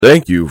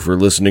Thank you for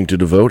listening to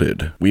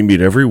Devoted. We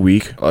meet every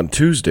week on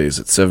Tuesdays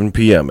at 7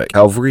 p.m. at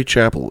Calvary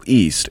Chapel,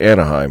 East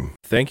Anaheim.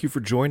 Thank you for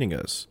joining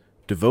us.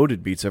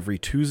 Devoted meets every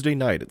Tuesday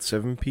night at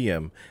 7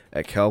 p.m.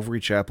 at Calvary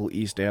Chapel,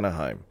 East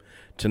Anaheim.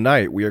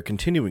 Tonight, we are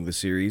continuing the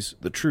series,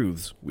 The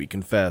Truths We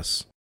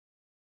Confess.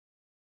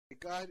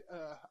 God,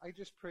 I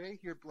just pray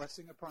your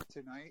blessing upon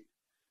tonight.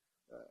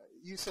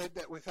 You said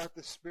that without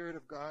the Spirit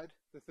of God,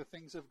 that the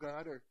things of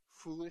God are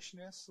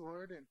foolishness,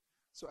 Lord, and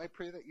so I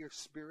pray that your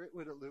Spirit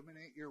would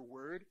illuminate your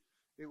word.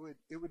 It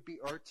would be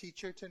our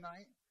teacher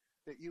tonight,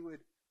 that you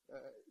would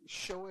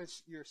show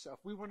us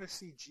yourself. We want to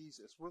see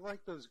Jesus. We're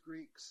like those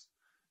Greeks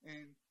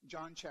in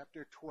John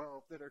chapter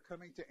 12 that are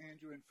coming to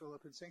Andrew and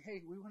Philip and saying,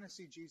 hey, we want to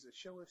see Jesus.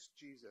 Show us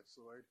Jesus,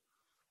 Lord.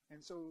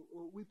 And so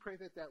we pray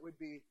that that would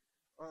be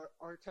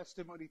our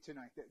testimony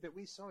tonight, that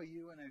we saw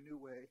you in a new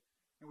way,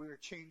 and we were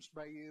changed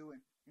by you,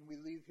 and we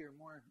leave here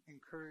more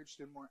encouraged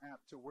and more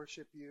apt to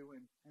worship you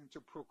and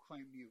to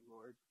proclaim you,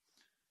 Lord.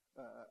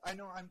 I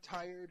know I'm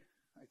tired.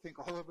 I think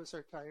all of us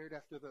are tired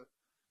after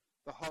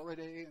the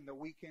holiday and the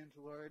weekend,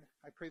 Lord.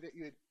 I pray that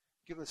you would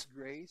give us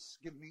grace.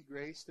 Give me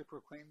grace to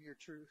proclaim your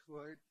truth,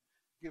 Lord.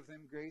 Give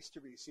them grace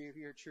to receive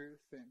your truth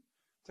and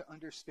to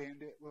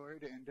understand it,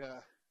 Lord.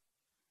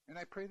 And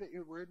I pray that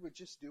your word would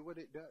just do what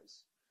it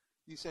does.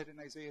 You said in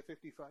Isaiah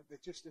 55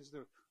 that just as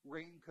the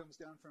rain comes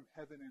down from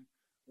heaven and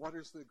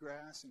waters the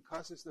grass and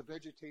causes the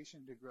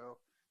vegetation to grow,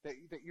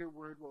 that your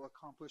word will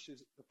accomplish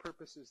the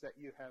purposes that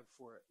you have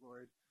for it,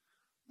 Lord.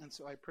 And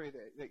so I pray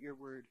that your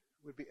word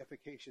would be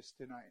efficacious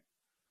tonight.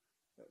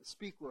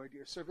 Speak, Lord.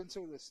 Your servants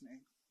are listening.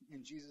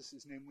 In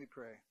Jesus' name we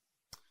pray.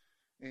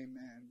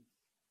 Amen.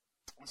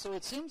 So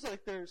it seems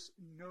like there's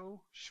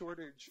no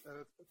shortage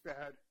of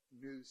bad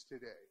news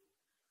today.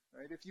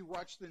 Right? If you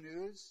watch the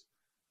news,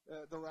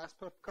 the last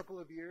couple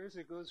of years,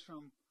 it goes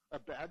from a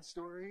bad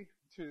story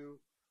to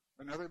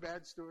another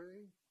bad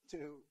story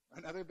to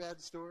another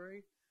bad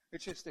story.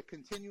 It's just a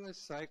continuous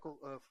cycle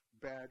of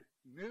bad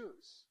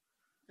news.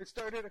 It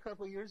started a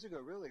couple of years ago,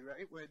 really,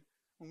 right?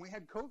 When we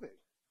had COVID.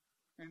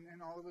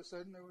 And all of a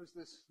sudden there was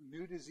this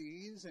new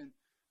disease, and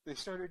they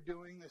started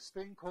doing this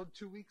thing called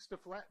 2 weeks to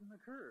flatten the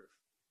curve.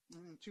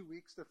 And 2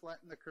 weeks to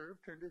flatten the curve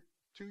turned to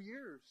 2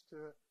 years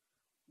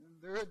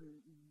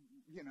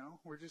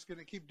we're just going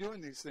to keep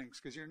doing these things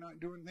because you're not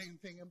doing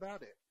anything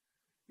about it.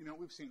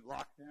 We've seen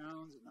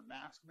lockdowns and the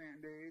mask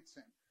mandates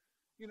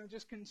and,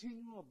 just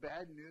continual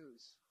bad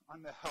news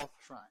on the health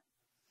front.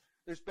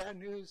 There's bad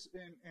news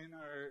in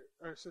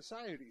our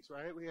societies,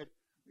 right? We had,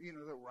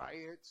 the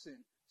riots and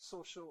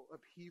social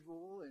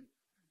upheaval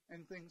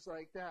and things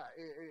like that.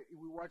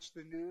 We watch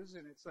the news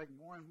and it's like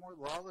more and more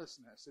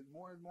lawlessness and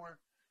more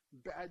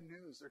bad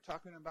news. They're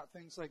talking about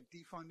things like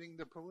defunding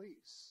the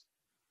police.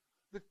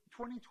 The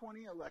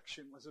 2020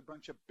 election was a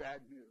bunch of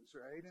bad news,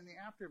 right? In the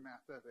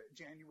aftermath of it,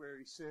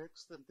 January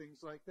 6th and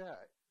things like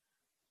that.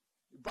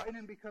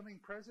 Biden becoming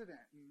president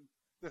and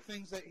the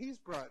things that he's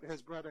brought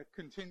has brought a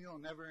continual,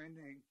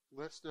 never-ending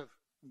list of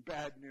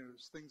bad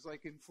news. Things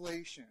like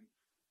inflation,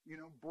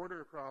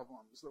 border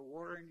problems, the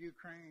war in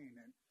Ukraine,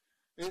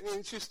 and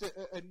it's just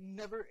a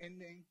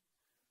never-ending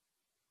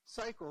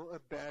cycle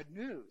of bad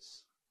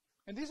news.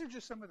 And these are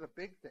just some of the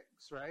big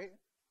things, right?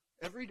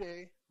 Every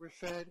day we're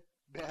fed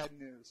bad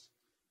news.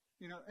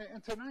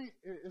 And tonight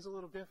is a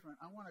little different.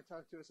 I want to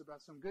talk to us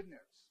about some good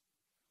news.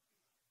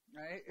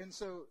 Right? And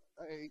so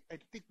I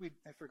think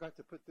I forgot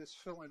to put this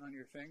fill-in on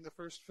your thing. The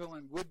first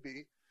fill-in would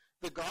be,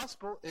 the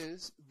gospel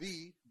is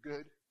the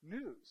good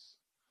news.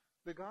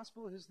 The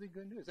gospel is the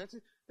good news.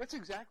 That's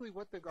exactly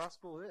what the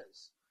gospel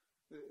is.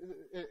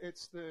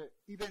 It's the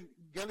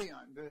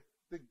evangelion,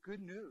 the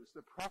good news,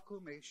 the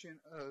proclamation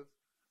of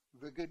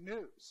the good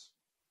news.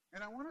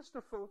 And I want us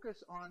to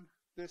focus on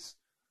this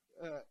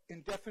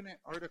indefinite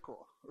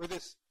article, or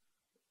this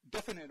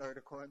definite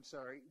article,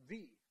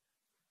 the.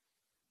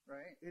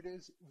 Right? It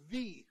is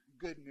the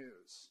good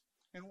news.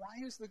 And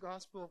why is the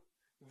gospel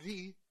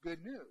the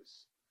good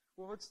news?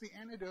 Well, it's the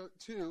antidote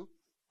to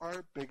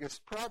our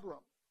biggest problem,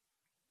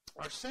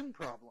 our sin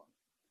problem.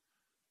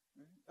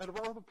 Right? Out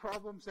of all the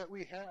problems that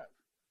we have,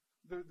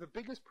 the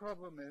biggest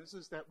problem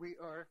is that we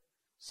are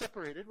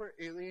separated, we're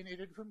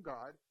alienated from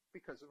God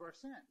because of our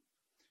sin.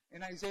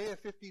 In Isaiah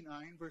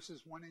 59,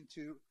 verses 1 and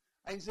 2,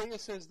 Isaiah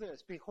says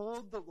this,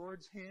 "Behold, the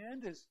Lord's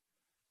hand is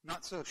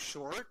not so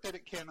short that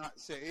it cannot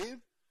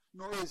save,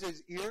 nor is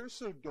his ear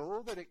so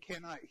dull that it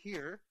cannot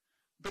hear.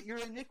 But your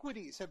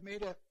iniquities have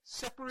made a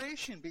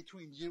separation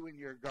between you and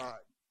your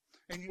God,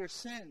 and your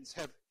sins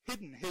have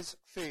hidden his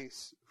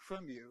face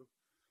from you,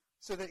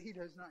 so that he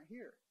does not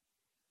hear."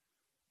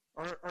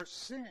 Our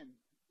sin,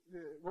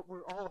 what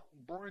we're all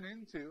born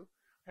into,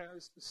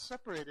 has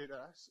separated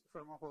us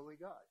from a holy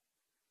God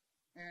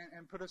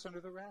and put us under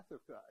the wrath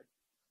of God.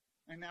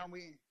 And now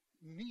we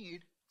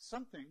need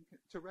something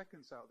to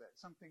reconcile that,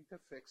 something to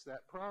fix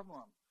that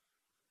problem.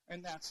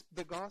 And that's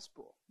the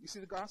gospel. You see,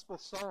 the gospel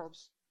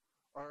solves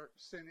our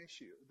sin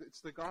issue.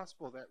 It's the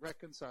gospel that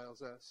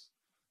reconciles us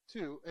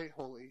to a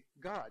holy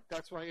God.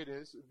 That's why it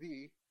is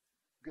the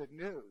good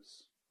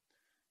news.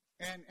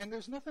 And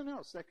there's nothing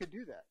else that could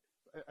do that,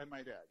 I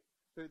might add.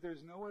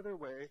 There's no other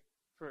way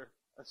for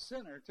a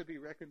sinner to be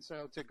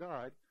reconciled to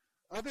God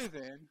other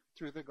than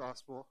through the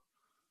gospel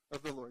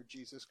of the Lord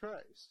Jesus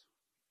Christ.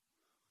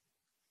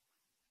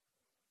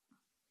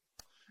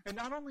 And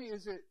not only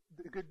is it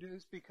the good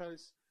news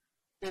because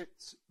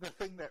it's the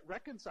thing that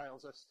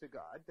reconciles us to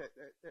God, that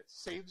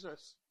saves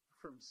us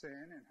from sin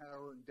and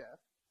hell and death,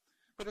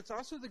 but it's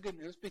also the good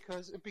news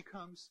because it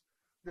becomes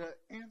the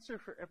answer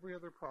for every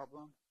other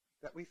problem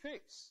that we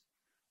face.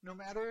 No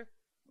matter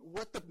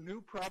what the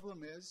new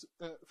problem is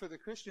for the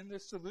Christian, the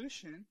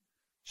solution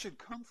should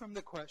come from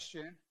the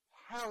question,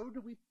 how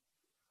do we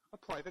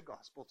apply the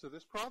gospel to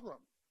this problem?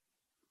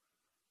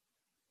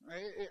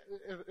 Right?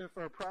 If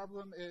our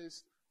problem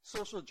is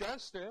social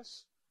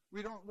justice,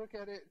 we don't look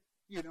at it,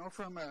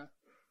 from a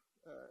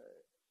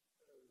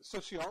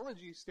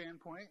sociology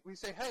standpoint. We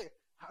say, hey,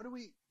 how do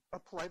we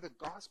apply the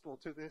gospel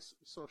to this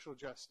social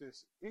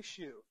justice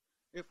issue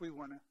if we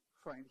want to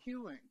find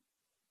healing?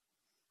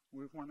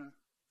 We want to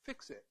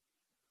fix it.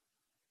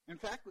 In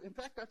fact,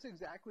 that's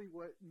exactly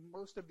what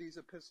most of these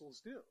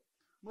epistles do.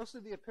 Most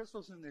of the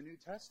epistles in the New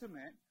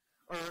Testament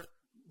are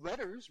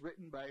letters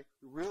written by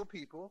real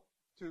people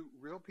to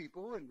real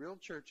people in real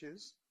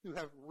churches who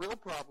have real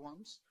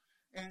problems,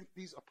 and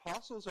these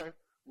apostles are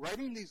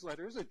writing these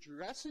letters,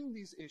 addressing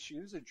these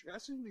issues,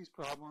 addressing these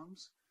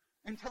problems,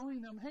 and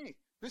telling them, hey,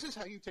 this is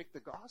how you take the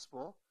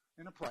gospel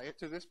and apply it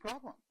to this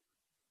problem.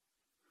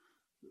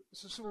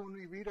 So when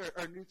we read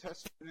our New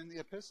Testament in the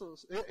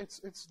epistles,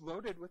 it's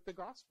loaded with the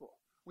gospel.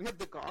 We have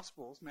the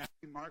Gospels,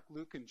 Matthew, Mark,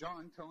 Luke, and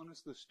John, telling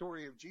us the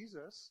story of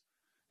Jesus.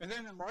 And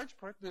then in large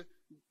part, the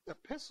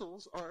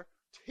epistles are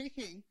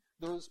taking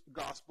those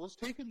Gospels,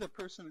 taking the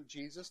person of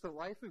Jesus, the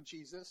life of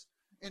Jesus,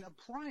 and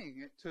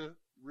applying it to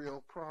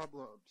real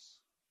problems.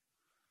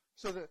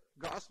 So the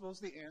Gospel is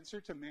the answer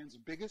to man's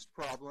biggest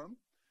problem,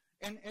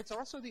 and it's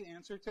also the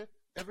answer to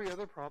every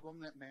other problem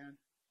that man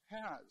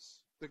has.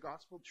 The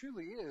Gospel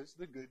truly is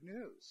the good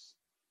news.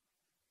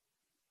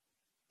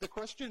 The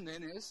question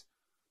then is,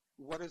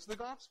 what is the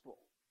gospel?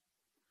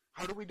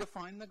 How do we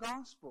define the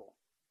gospel?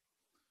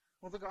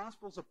 Well, the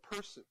gospel is a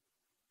person.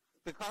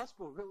 The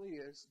gospel really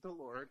is the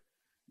Lord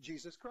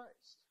Jesus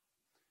Christ.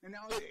 And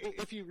now,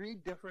 if you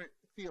read different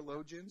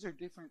theologians or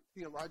different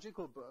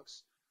theological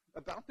books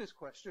about this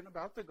question,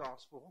 about the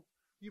gospel,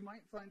 you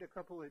might find a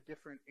couple of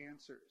different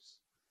answers.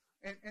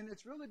 And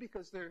it's really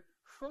because they're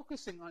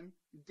focusing on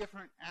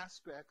different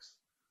aspects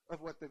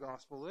of what the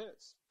gospel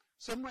is.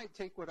 Some might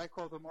take what I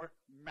call the more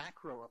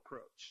macro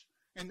approach.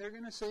 And they're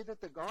going to say that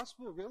the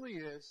gospel really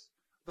is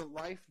the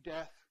life,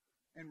 death,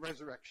 and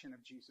resurrection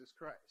of Jesus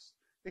Christ.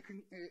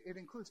 It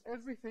includes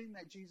everything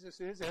that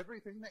Jesus is,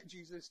 everything that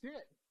Jesus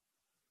did.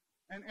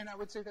 And I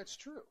would say that's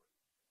true.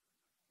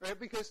 Right?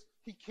 Because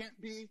he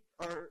can't be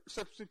our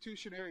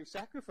substitutionary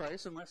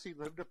sacrifice unless he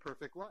lived a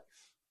perfect life.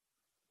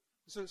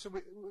 So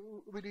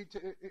we need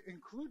to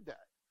include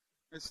that.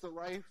 It's the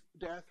life,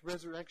 death,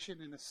 resurrection,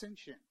 and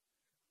ascension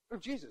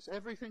of Jesus.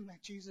 Everything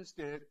that Jesus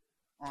did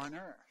on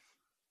earth.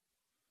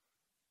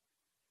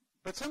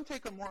 But some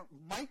take a more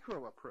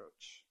micro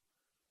approach.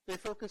 They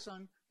focus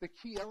on the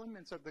key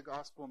elements of the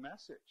gospel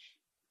message.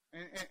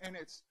 And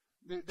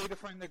they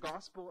define the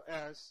gospel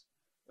as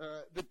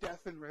the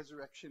death and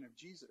resurrection of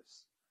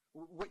Jesus.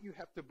 What you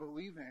have to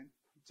believe in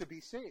to be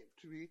saved,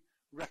 to be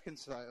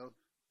reconciled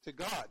to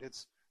God.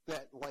 It's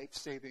that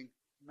life-saving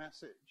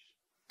message.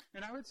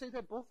 And I would say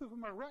that both of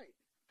them are right,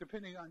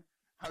 depending on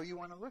how you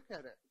want to look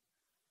at it.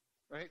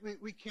 Right?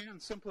 We can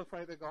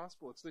simplify the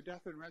gospel. It's the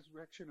death and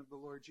resurrection of the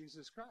Lord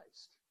Jesus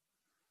Christ.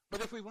 But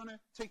if we want to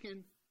take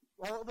in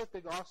all that the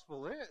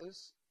gospel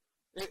is,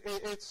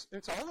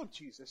 it's all of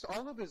Jesus,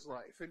 all of his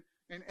life.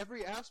 And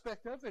every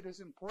aspect of it is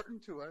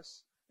important to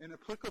us and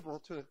applicable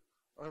to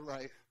our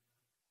life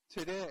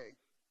today.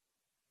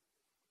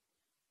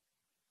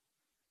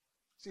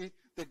 See,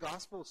 the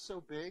gospel is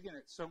so big and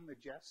it's so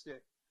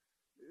majestic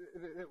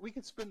that we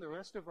could spend the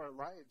rest of our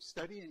lives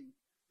studying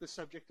the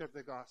subject of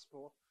the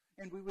gospel,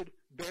 and we would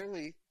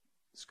barely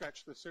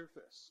scratch the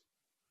surface.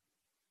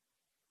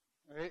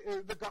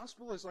 Right? The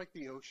gospel is like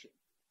the ocean.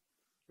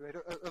 Right?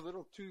 A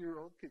little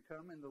 2-year-old could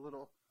come in the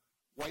little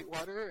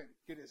whitewater and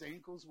get his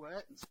ankles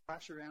wet and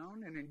splash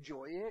around and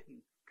enjoy it and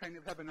kind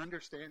of have an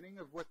understanding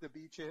of what the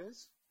beach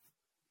is.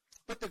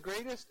 But the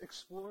greatest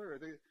explorer,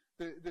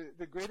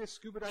 the greatest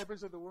scuba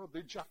divers of the world,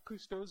 the Jacques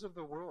Cousteaus of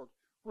the world,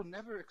 will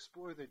never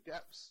explore the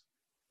depths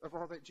of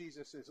all that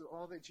Jesus is, of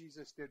all that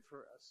Jesus did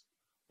for us,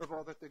 of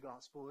all that the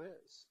gospel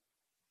is.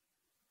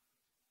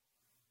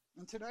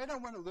 And tonight I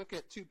want to look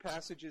at 2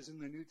 passages in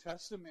the New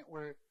Testament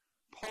where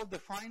Paul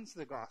defines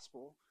the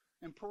gospel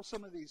and pull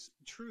some of these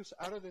truths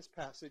out of this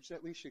passage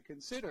that we should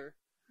consider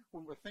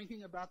when we're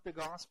thinking about the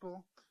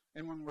gospel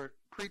and when we're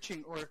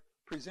preaching or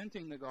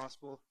presenting the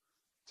gospel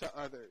to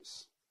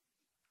others.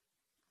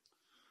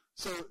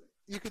 So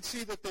you can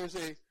see that there's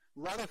a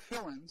lot of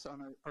fill-ins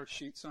on our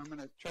sheet, so I'm going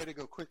to try to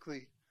go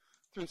quickly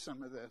through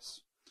some of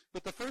this.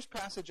 But the first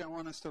passage I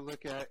want us to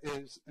look at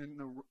is in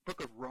the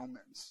book of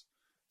Romans.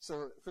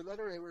 So for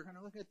letter A, we're going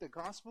to look at the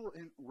gospel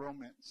in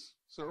Romans.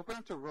 So open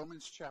up to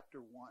Romans chapter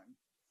 1.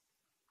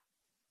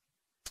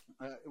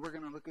 We're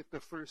going to look at the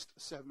first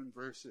 7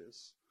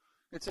 verses.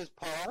 It says,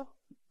 Paul,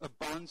 a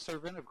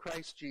bondservant of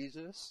Christ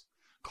Jesus,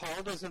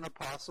 called as an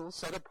apostle,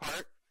 set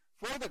apart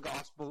for the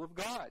gospel of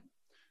God,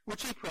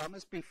 which he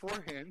promised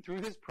beforehand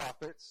through his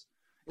prophets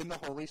in the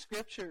Holy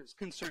Scriptures,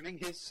 concerning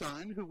his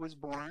Son, who was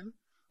born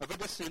of a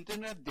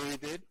descendant of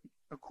David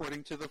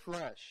according to the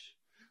flesh,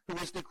 who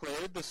was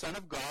declared the Son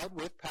of God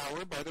with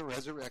power by the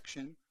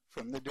resurrection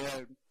from the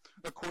dead,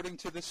 according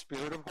to the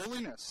Spirit of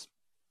holiness,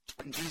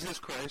 Jesus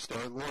Christ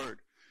our Lord,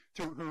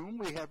 through whom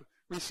we have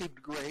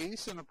received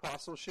grace and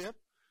apostleship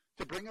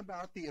to bring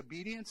about the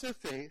obedience of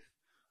faith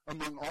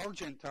among all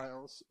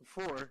Gentiles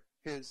for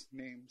his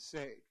name's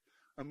sake,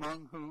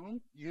 among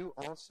whom you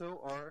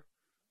also are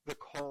the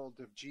called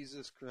of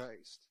Jesus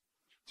Christ.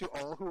 To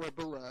all who are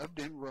beloved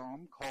in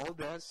Rome,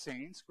 called as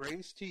saints,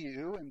 grace to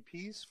you and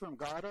peace from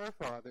God our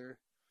Father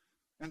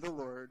and the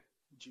Lord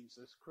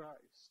Jesus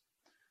Christ.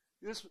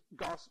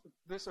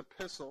 This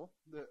epistle,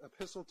 the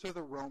epistle to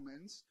the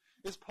Romans,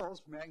 is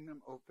Paul's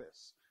magnum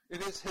opus.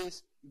 It is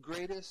his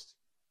greatest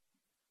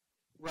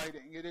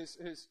writing. It is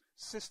his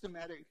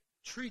systematic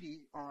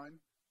treatise on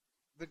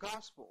the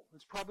gospel.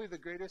 It's probably the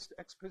greatest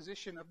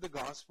exposition of the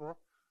gospel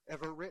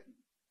ever written.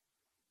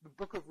 The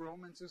book of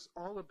Romans is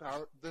all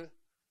about the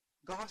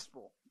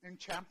gospel. In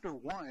chapter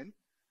 1,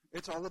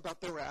 it's all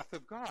about the wrath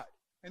of God.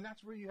 And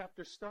that's where you have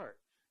to start.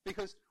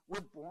 Because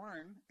we're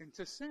born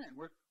into sin.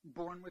 We're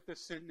born with a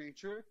sin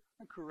nature,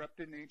 a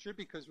corrupted nature,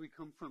 because we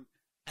come from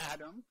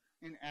Adam,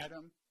 and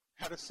Adam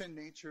had a sin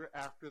nature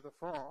after the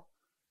fall.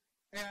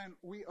 And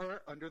we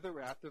are under the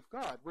wrath of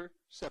God. We're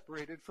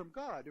separated from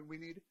God, and we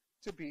need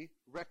to be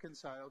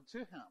reconciled to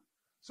him.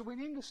 So we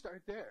need to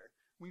start there.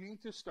 We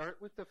need to start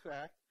with the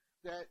fact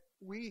that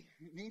we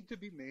need to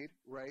be made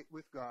right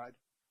with God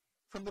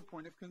from the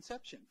point of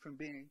conception, from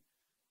being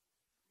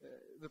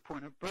the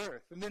point of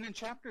birth. And then in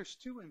chapters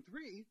 2 and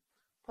 3,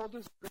 Paul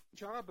does a great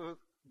job of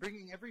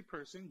bringing every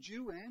person,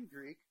 Jew and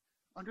Greek,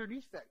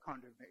 underneath that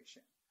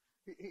condemnation.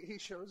 He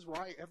shows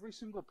why every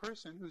single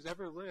person who's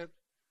ever lived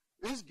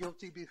is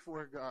guilty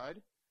before God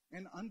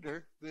and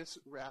under this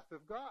wrath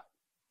of God.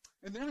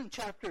 And then in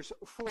chapters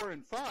 4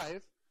 and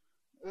 5,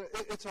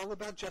 it's all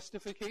about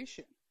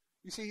justification.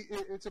 You see,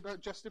 it's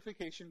about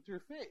justification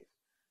through faith.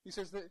 He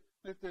says that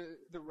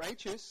the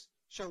righteous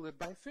shall live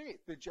by faith.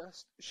 The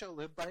just shall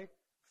live by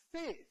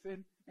faith.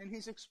 And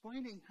he's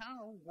explaining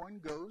how one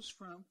goes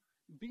from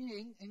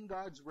being in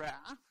God's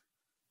wrath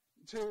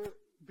to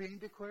being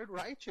declared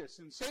righteous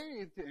and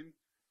saved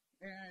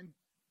and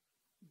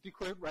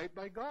declared right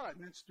by God.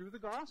 And it's through the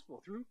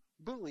gospel, through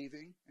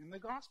believing in the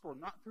gospel,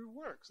 not through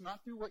works,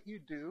 not through what you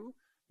do,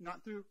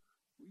 not through,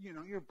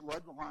 your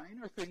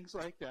bloodline or things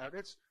like that.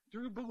 It's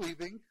through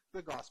believing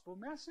the gospel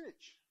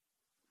message.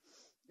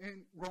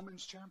 In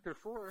Romans chapter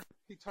 4,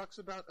 he talks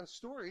about a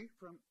story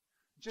from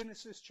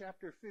Genesis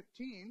chapter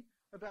 15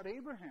 about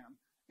Abraham.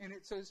 And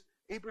it says,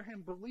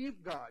 Abraham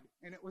believed God,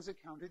 and it was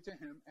accounted to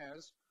him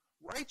as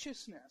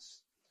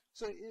righteousness.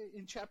 So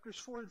in chapters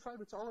 4 and 5,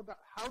 it's all about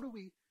how do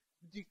we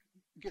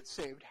get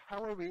saved?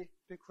 How are we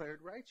declared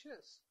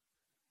righteous?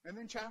 And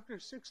then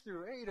chapters 6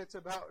 through 8, it's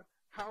about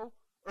how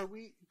are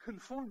we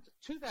conformed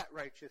to that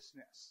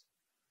righteousness?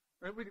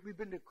 Right? We've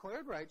been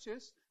declared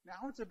righteous.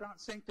 Now it's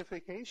about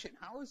sanctification.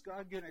 How is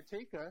God going to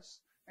take us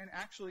and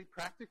actually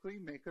practically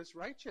make us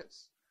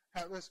righteous?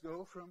 Have us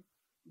go from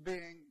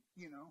being,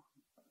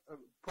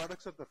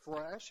 products of the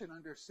flesh and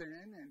under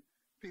sin and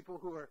people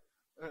who are,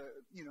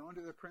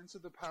 under the prince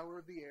of the power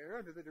of the air,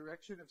 under the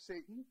direction of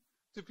Satan,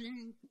 to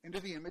being into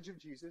the image of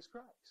Jesus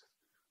Christ.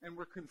 And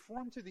we're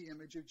conformed to the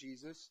image of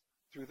Jesus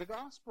through the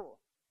gospel.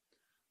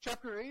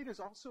 Chapter 8 is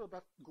also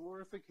about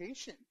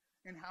glorification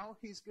and how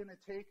he's going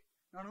to take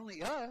not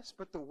only us,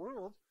 but the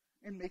world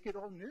and make it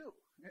all new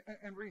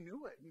and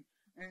renew it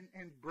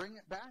and bring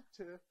it back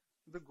to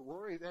the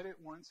glory that it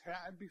once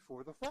had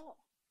before the fall.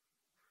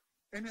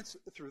 And it's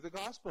through the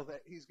gospel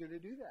that he's going to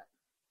do that.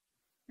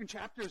 In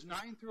chapters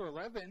 9 through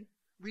 11,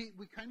 we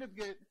kind of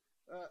get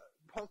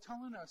Paul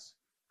telling us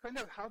kind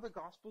of how the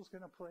gospel is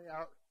going to play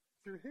out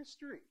through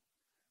history,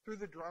 through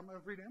the drama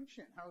of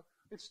redemption, how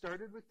it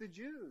started with the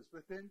Jews,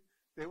 but then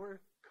they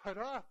were cut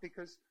off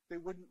because they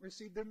wouldn't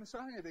receive their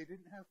Messiah. They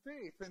didn't have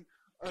faith. And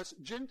us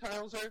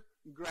Gentiles are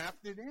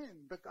grafted in.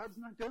 But God's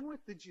not done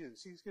with the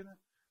Jews. He's going to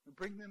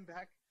bring them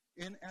back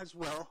in as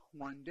well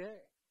one day.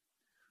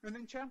 And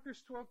then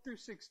chapters 12 through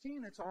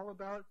 16, it's all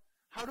about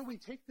how do we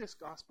take this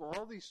gospel,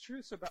 all these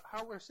truths about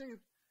how we're saved,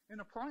 and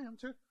apply them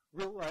to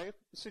real life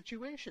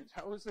situations.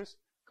 How is this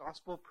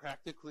gospel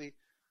practically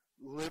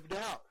lived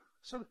out?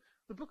 So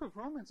the book of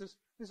Romans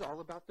is all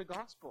about the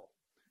gospel.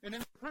 And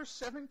in the first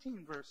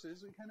 17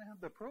 verses, we kind of have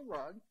the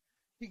prologue.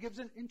 He gives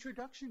an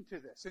introduction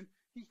to this, and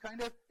he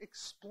kind of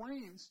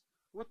explains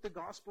what the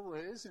gospel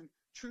is and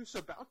truths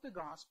about the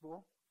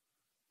gospel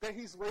that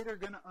he's later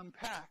going to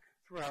unpack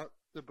throughout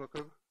the book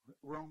of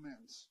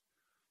Romans.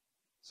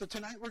 So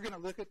tonight we're going to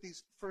look at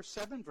these first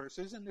 7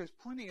 verses, and there's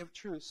plenty of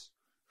truths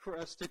for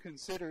us to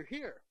consider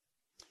here.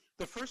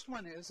 The first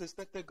one is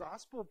that the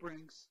gospel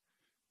brings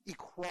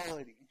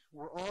equality.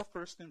 We're all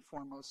first and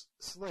foremost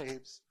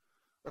slaves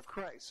of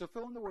Christ. So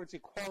fill in the words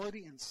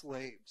equality and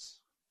slaves.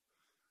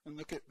 And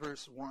look at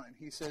verse 1.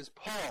 He says,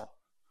 Paul,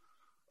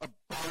 a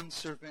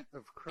bondservant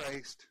of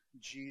Christ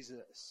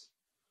Jesus.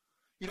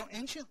 You know,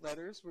 ancient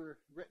letters were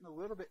written a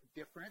little bit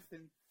different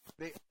than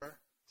they are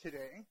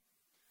today.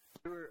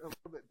 They were a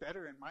little bit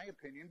better, in my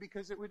opinion,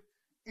 because it would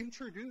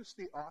introduce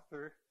the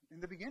author in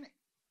the beginning.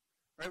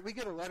 Right? We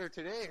get a letter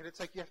today, and it's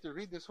like you have to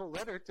read this whole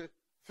letter to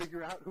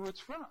figure out who it's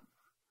from.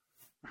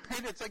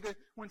 Right? It's like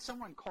when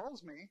someone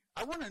calls me,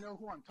 I want to know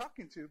who I'm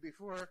talking to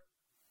before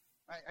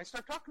I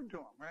start talking to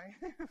them,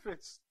 right? If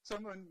it's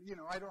someone,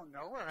 I don't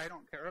know or I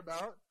don't care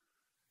about,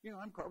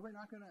 I'm probably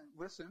not going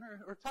to listen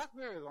or talk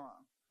very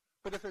long.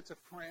 But if it's a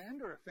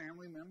friend or a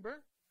family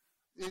member,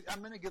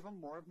 I'm going to give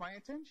them more of my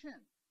attention.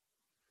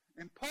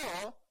 And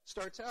Paul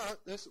starts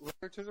out this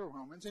letter to the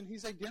Romans, and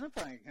he's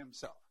identifying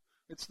himself.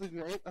 It's the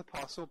great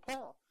Apostle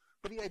Paul.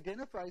 But he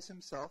identifies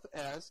himself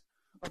as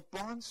a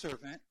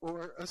bondservant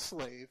or a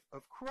slave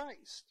of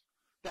Christ.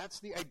 That's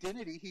the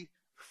identity he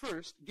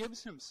first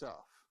gives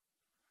himself.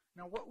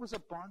 Now, what was a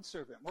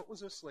bondservant? What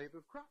was a slave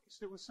of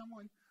Christ? It was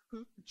someone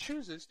who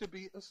chooses to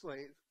be a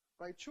slave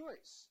by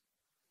choice.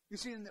 You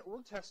see, in the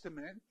Old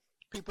Testament,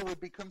 people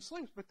would become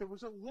slaves, but there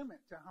was a limit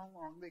to how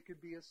long they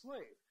could be a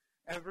slave.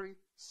 Every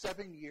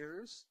 7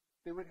 years,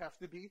 they would have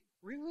to be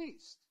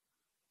released.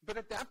 But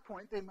at that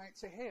point, they might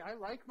say, hey, I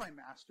like my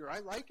master. I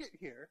like it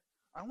here.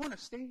 I want to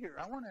stay here.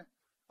 I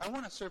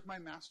want to serve my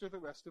master the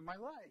rest of my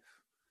life.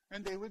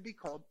 And they would be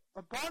called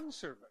a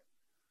bondservant.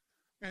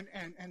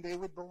 And they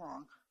would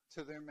belong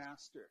to their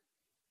master.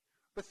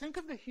 But think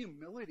of the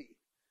humility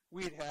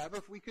we'd have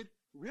if we could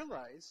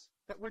realize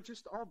that we're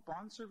just all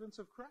bondservants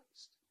of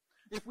Christ.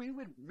 If we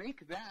would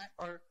make that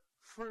our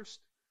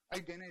first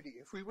identity,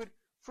 if we would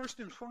first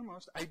and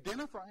foremost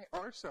identify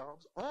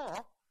ourselves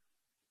all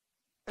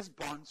as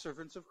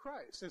bondservants of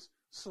Christ, as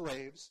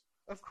slaves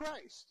of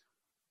Christ.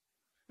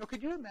 Now,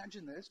 could you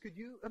imagine this? Could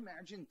you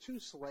imagine two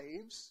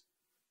slaves?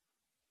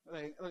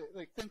 Like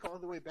think all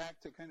the way back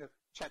to kind of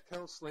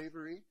chattel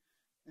slavery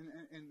in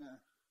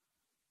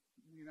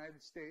the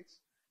United States.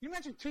 Can you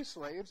imagine two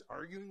slaves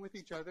arguing with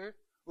each other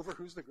over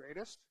who's the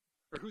greatest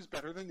or who's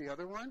better than the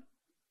other one?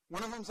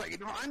 One of them's like,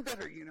 I'm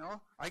better,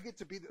 I get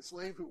to be the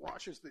slave who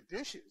washes the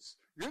dishes.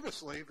 You're the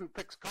slave who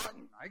picks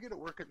cotton. I get to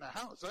work in the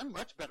house. I'm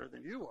much better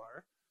than you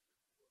are.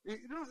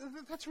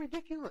 That's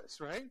ridiculous,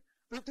 right?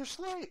 They're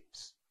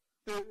slaves.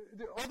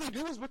 All they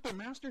do is what their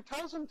master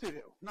tells them to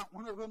do. Not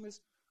one of them is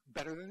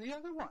better than the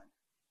other one.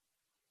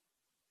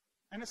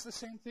 And it's the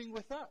same thing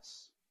with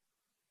us.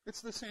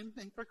 It's the same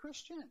thing for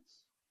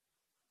Christians.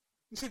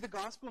 You see, the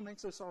gospel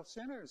makes us all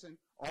sinners and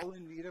all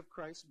in need of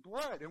Christ's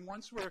blood. And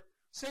once we're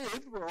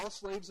saved, we're all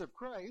slaves of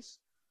Christ,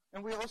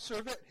 and we all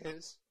serve at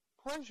his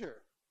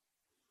pleasure.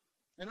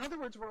 In other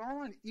words, we're all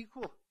on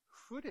equal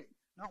footing.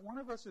 Not one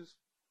of us is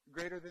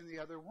greater than the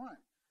other one.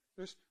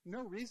 There's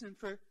no reason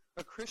for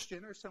a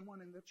Christian or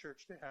someone in the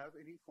church to have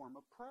any form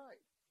of pride.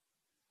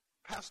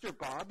 Pastor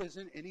Bob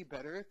isn't any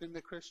better than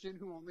the Christian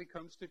who only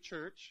comes to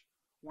church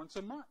once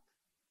a month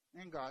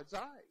in God's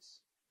eyes.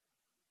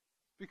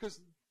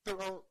 Because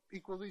they're all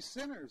equally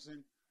sinners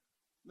and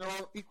they're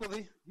all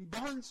equally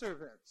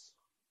bondservants.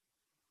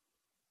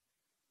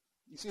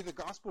 You see, the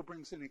gospel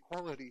brings an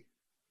equality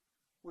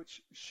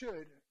which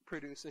should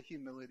produce a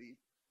humility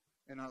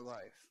in our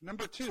life.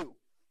 Number 2,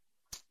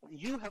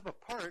 you have a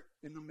part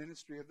in the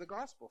ministry of the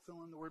gospel.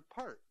 Fill in the word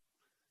part.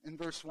 In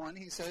verse 1,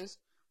 he says,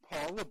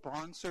 Paul, a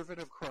bondservant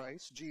of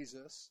Christ,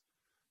 Jesus,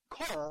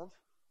 called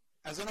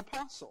as an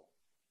apostle.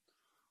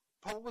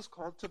 Paul was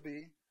called to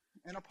be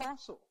an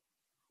apostle.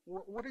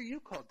 What are you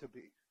called to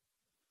be?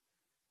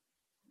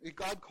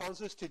 God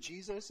calls us to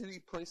Jesus, and he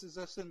places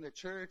us in the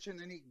church, and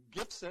then he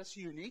gifts us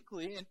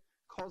uniquely and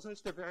calls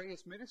us to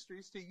various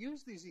ministries to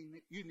use these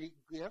unique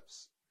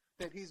gifts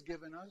that he's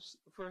given us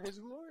for his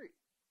glory.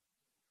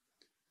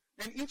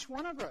 And each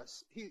one of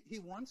us, he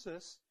wants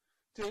us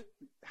to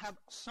have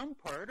some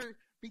part or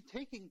be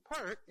taking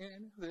part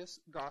in this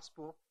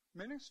gospel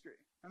ministry.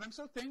 And I'm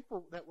so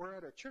thankful that we're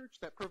at a church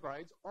that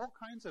provides all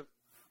kinds of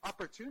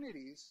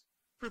opportunities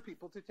for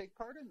people to take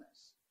part in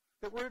this.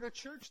 That we're at a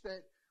church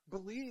that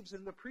believes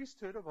in the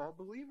priesthood of all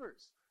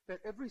believers. That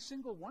every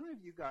single one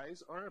of you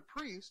guys are a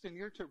priest, and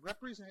you're to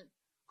represent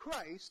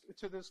Christ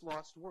to this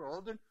lost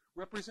world and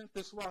represent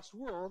this lost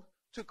world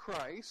to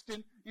Christ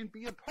and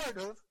be a part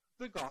of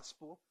the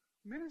gospel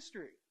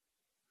ministry.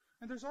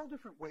 And there's all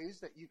different ways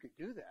that you could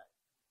do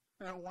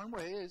that. One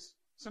way is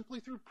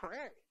simply through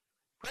praying.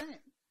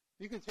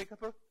 You can take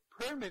up a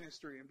prayer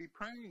ministry and be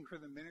praying for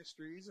the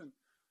ministries and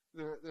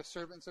the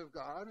servants of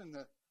God and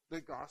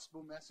the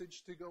gospel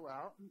message to go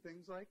out and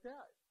things like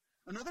that.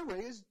 Another way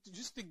is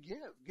just to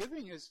give.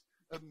 Giving is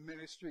a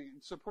ministry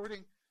and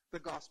supporting the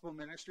gospel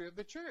ministry of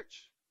the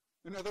church.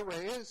 Another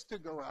way is to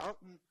go out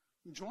and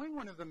join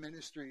one of the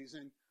ministries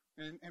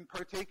and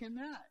partake in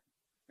that.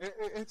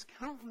 It's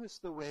countless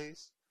the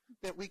ways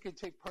that we could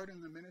take part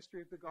in the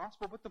ministry of the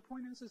gospel, but the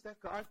point is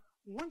that God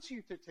wants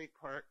you to take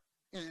part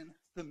in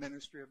the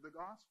ministry of the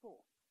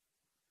gospel.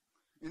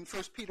 In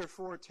 1 Peter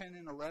 4:10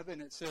 and 11,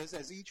 it says,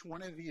 as each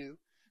one of you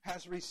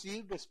has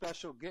received a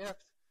special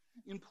gift,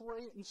 employ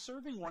it in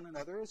serving one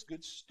another as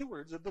good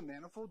stewards of the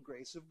manifold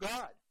grace of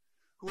God.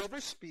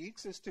 Whoever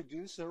speaks is to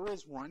do so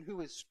as one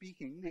who is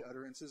speaking the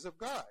utterances of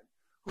God.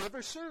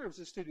 Whoever serves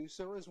is to do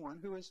so as one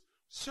who is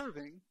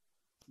serving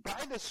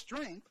by the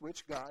strength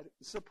which God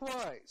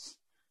supplies,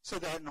 so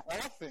that in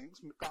all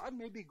things God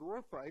may be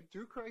glorified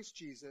through Christ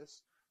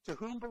Jesus, to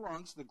whom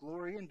belongs the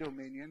glory and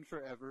dominion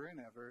forever and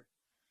ever.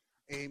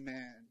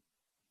 Amen.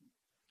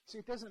 See,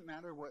 it doesn't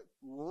matter what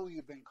role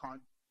you've been called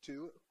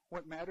to.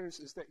 What matters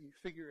is that you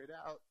figure it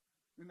out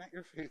and that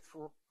you're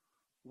faithful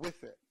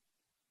with it.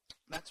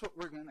 That's what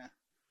we're going to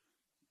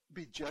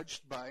be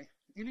judged by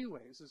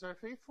anyways, is our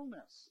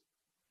faithfulness.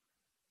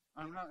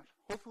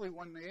 Hopefully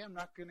one day I'm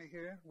not going to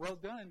hear, well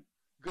done,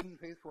 good and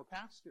faithful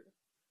pastor.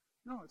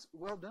 No, it's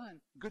well done,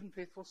 good and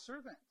faithful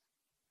servant.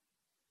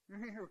 You're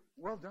going to hear,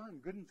 well done,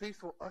 good and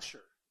faithful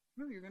usher.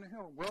 No, you're going to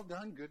hear, well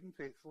done, good and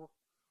faithful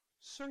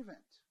servant.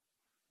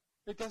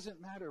 It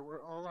doesn't matter.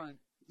 We're all on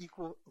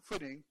equal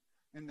footing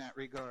in that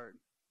regard.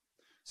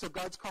 So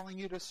God's calling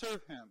you to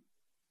serve Him.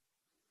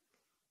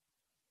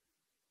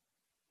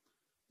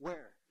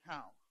 Where?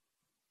 How?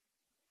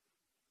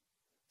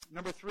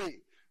 Number 3,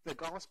 the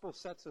gospel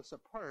sets us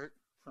apart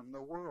from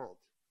the world.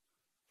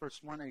 Verse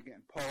 1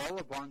 again. Paul,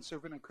 a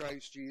bondservant of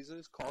Christ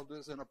Jesus, called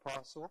as an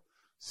apostle,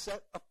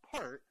 set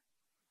apart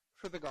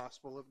for the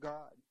gospel of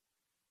God.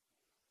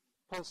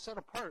 Paul's set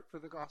apart for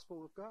the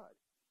gospel of God.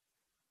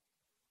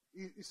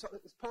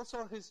 Paul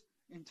saw his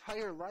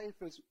entire life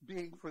as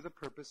being for the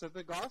purpose of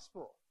the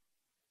gospel.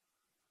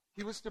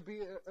 He was to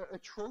be a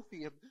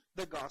trophy of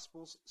the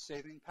gospel's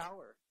saving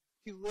power.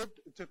 He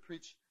lived to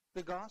preach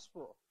the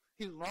gospel.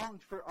 He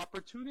longed for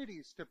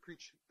opportunities to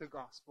preach the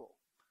gospel.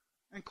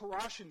 In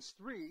Colossians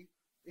 3,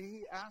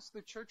 he asked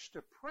the church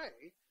to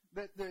pray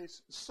that the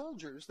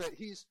soldiers that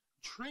he's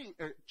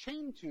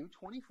chained to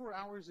 24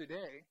 hours a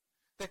day,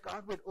 that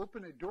God would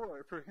open a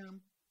door for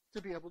him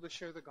to be able to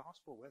share the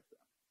gospel with them.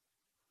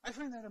 I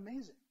find that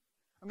amazing.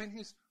 I mean,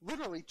 he's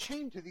literally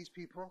chained to these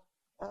people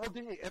all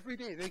day, every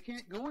day. They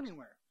can't go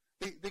anywhere.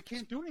 They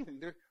can't do anything.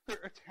 They're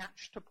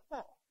attached to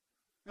Paul.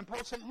 And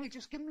Paul's saying, hey,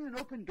 just give me an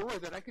open door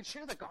that I can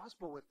share the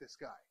gospel with this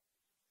guy.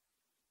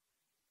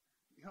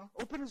 You know,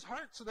 open his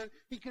heart so that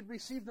he could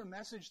receive the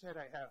message that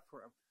I have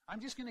for him. I'm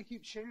just going to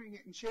keep sharing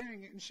it and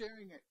sharing it and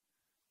sharing it.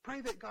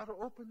 Pray that God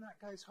will open that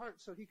guy's heart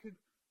so he could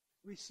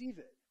receive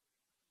it.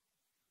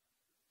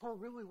 Paul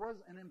really was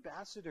an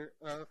ambassador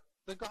of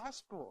the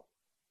gospel.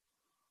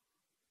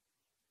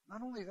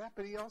 Not only that,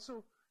 but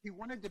he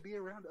wanted to be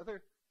around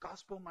other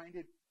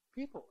gospel-minded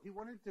people. He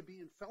wanted to be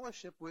in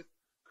fellowship with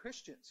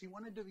Christians. He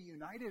wanted to be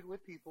united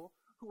with people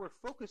who were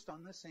focused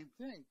on the same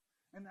thing,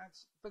 and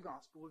that's the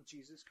gospel of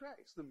Jesus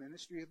Christ, the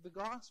ministry of the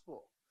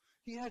gospel.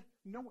 He had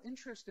no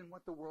interest in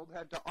what the world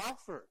had to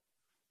offer.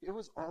 It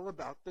was all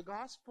about the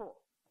gospel.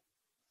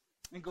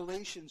 In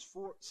Galatians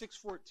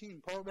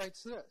 6:14, Paul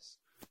writes this,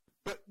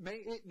 "But may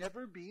it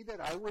never be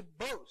that I would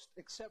boast,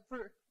 except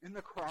for in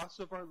the cross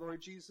of our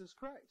Lord Jesus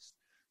Christ,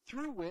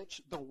 through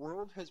which the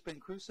world has been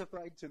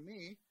crucified to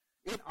me,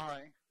 and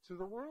I to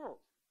the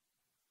world."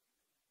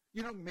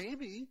 You know,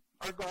 maybe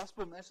our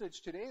gospel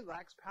message today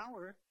lacks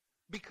power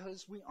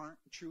because we aren't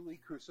truly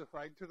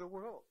crucified to the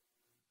world.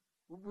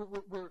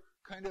 We're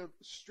kind of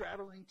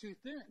straddling two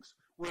things.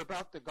 We're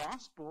about the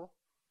gospel,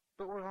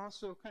 but we're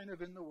also kind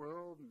of in the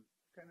world and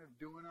kind of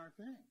doing our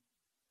thing.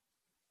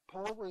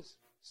 Paul was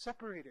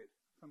separated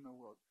from the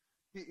world.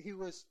 He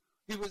was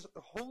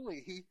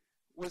holy. He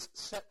was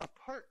set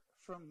apart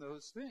from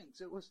those things.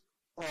 It was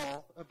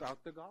all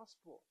about the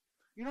gospel.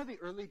 You know, the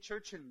early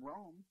church in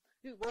Rome,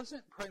 it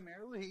wasn't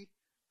primarily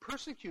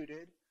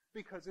persecuted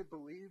because it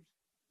believed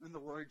in the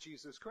Lord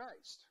Jesus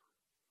Christ.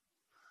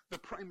 The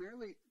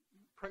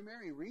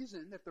primary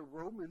reason that the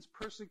Romans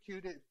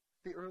persecuted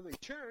the early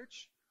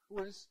church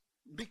was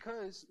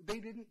because they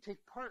didn't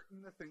take part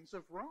in the things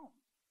of Rome.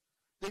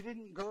 They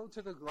didn't go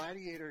to the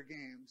gladiator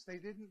games. They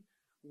didn't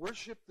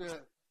worship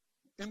the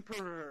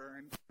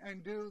emperor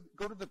and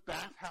go to the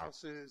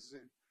bathhouses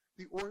and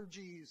the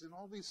orgies and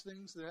all these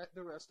things that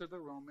the rest of the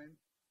Roman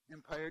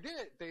Empire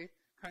did. They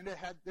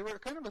were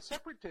kind of a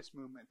separatist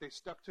movement. They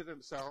stuck to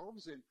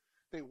themselves and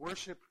they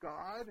worshiped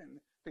God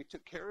and they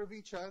took care of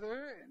each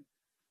other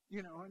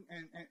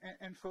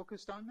and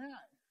focused on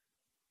that.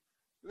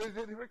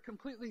 They were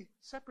completely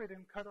separate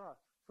and cut off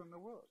from the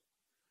world.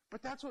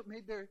 But that's what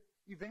made their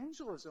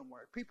evangelism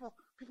work. People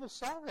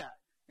saw that.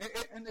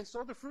 And they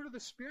saw the fruit of the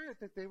Spirit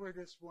that they were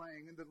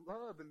displaying, and the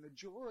love and the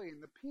joy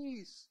and the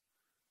peace,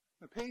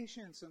 the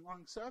patience and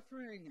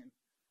long-suffering and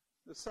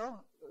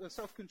the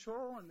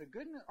self-control and the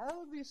goodness,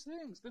 all of these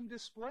things, them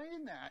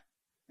displaying that.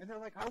 And they're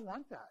like, I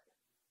want that.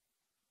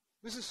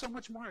 This is so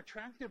much more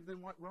attractive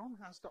than what Rome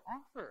has to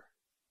offer.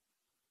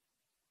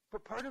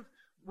 But part of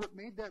what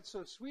made that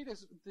so sweet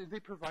is they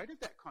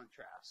provided that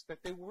contrast,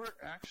 that they were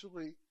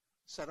actually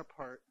set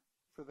apart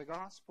for the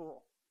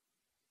gospel.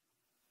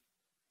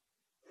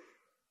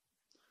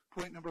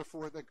 Point number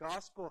 4, the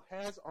gospel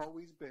has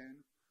always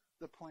been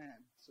the plan.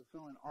 So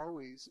fill in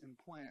always in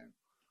plan.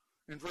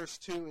 In verse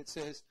 2 it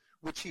says,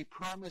 which he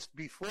promised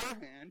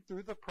beforehand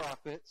through the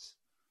prophets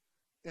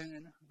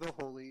in the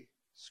Holy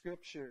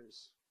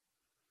Scriptures.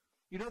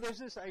 You know, there's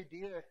this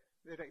idea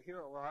that I hear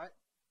a lot.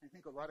 I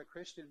think a lot of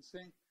Christians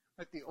think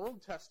that the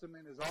Old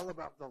Testament is all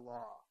about the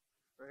law,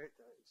 right?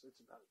 It's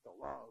about the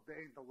law,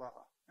 obeying the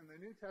law. And the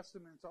New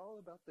Testament's all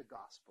about the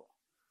gospel.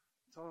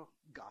 It's all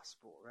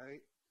gospel,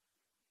 right?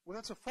 Well,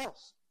 that's a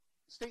false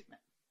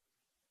statement.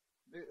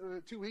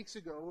 2 weeks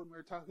ago, when we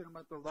were talking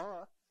about the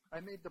law, I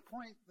made the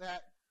point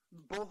that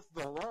both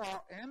the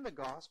law and the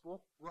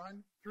gospel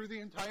run through the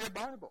entire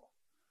Bible.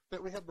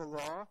 That we have the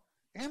law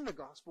and the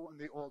gospel in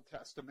the Old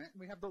Testament,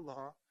 and we have the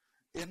law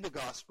and the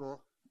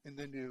gospel in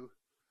the New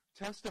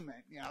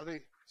Testament. Now,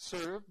 they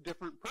serve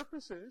different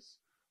purposes,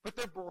 but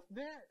they're both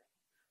there.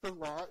 The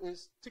law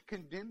is to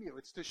condemn you.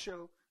 It's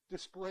to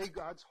display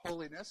God's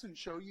holiness and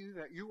show you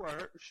that you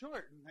are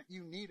short and that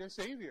you need a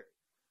Savior.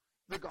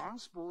 The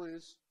gospel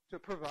is to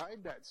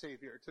provide that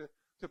Savior,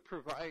 to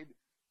provide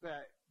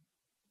that,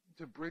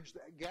 to bridge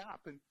that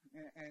gap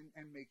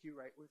and make you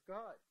right with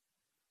God.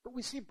 But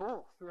we see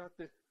both throughout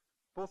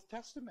both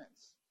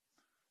Testaments.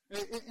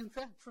 In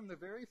fact, from the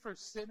very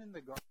first sin in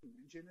the garden,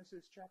 in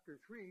Genesis chapter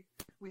 3,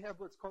 we have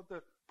what's called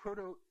the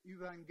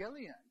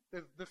proto-evangelion,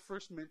 the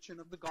first mention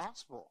of the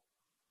gospel.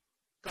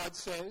 God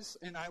says,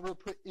 and I will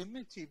put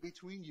enmity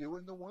between you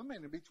and the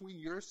woman, and between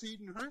your seed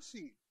and her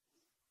seed.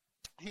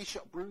 He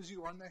shall bruise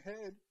you on the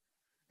head,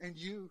 and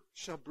you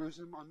shall bruise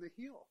him on the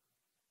heel.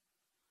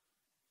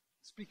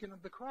 Speaking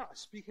of the cross,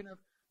 speaking of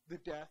the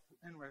death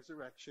and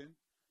resurrection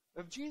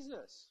of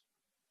Jesus.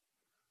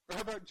 Or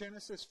how about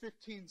Genesis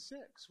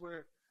 15:6,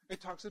 where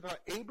it talks about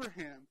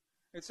Abraham.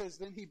 It says,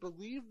 then he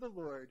believed the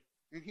Lord,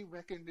 and he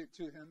reckoned it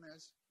to him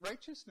as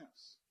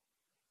righteousness.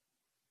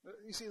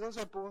 You see, those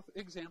are both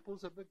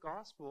examples of the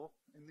gospel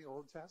in the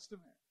Old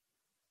Testament.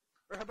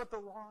 Or how about the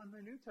law in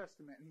the New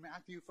Testament? In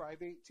Matthew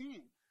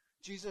 5:18,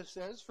 Jesus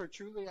says, for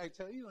truly I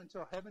tell you,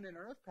 until heaven and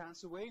earth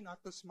pass away,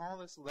 not the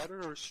smallest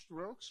letter or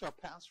stroke shall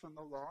pass from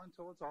the law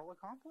until it's all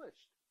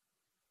accomplished.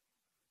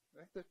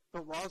 Right?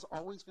 The law is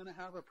always going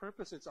to have a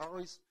purpose. It's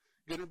always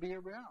going to be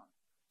around.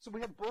 So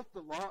we have both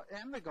the law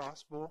and the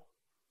gospel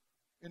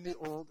in the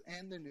Old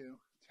and the New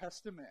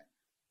Testament.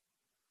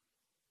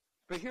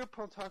 But here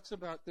Paul talks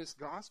about this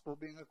gospel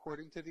being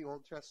according to the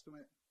Old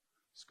Testament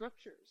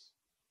scriptures.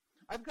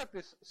 I've got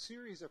this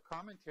series of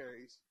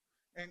commentaries,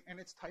 and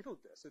it's titled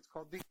this. It's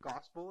called The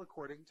Gospel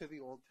According to the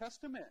Old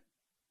Testament.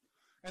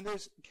 And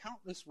there's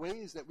countless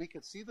ways that we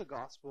could see the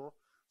gospel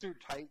through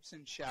types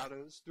and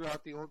shadows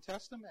throughout the Old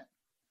Testament.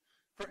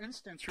 For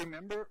instance,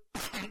 remember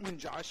when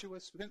Joshua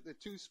sent the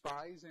 2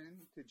 spies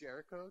into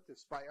Jericho to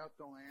spy out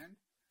the land?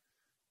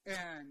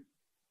 And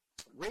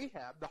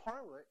Rahab, the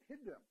harlot,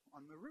 hid them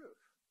on the roof.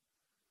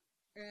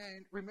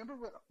 And remember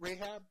what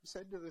Rahab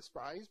said to the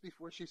spies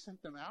before she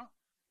sent them out?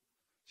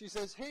 She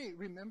says, hey,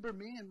 remember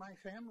me and my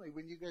family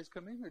when you guys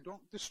come in here.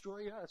 Don't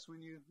destroy us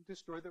when you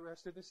destroy the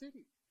rest of the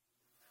city.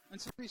 And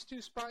so these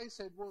 2 spies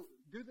said, well,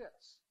 do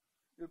this.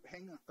 You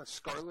hang a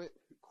scarlet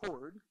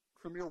cord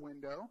from your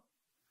window,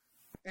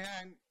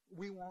 and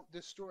we won't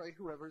destroy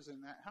whoever's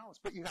in that house.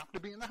 But you have to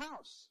be in the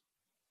house.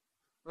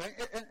 Right?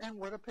 And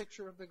what a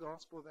picture of the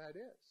gospel that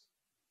is.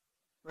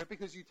 Right?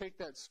 Because you take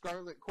that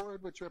scarlet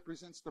cord, which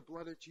represents the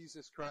blood of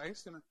Jesus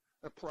Christ, and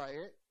apply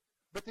it.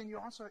 But then you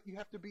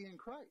have to be in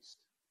Christ.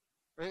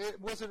 Right?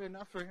 It wasn't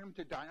enough for him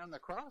to die on the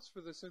cross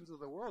for the sins of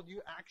the world.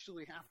 You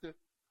actually have to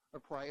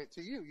apply it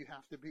to you. You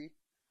have to be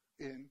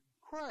in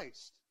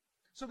Christ.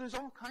 So there's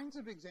all kinds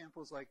of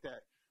examples like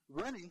that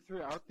running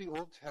throughout the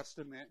Old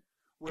Testament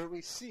where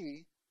we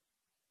see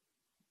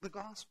the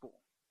gospel.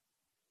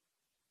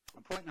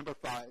 Point number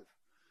 5.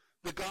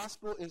 The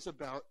gospel is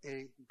about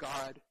a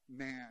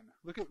God-man.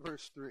 Look at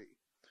verse 3.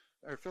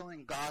 Or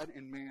filling God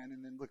and man,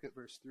 and then look at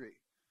verse 3. It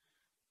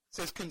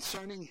says,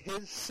 concerning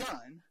his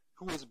son,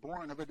 who was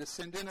born of a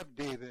descendant of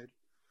David,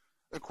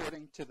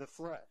 according to the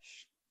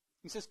flesh.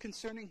 He says,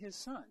 concerning his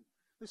son.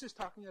 This is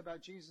talking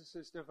about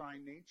Jesus'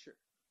 divine nature.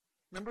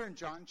 Remember in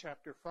John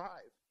chapter 5,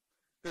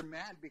 they're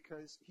mad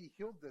because he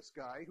healed this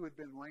guy who had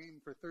been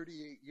lame for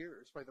 38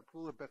 years by the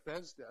pool of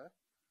Bethesda.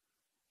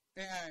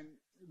 And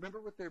remember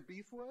what their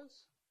beef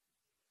was?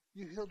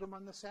 You healed him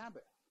on the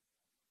Sabbath.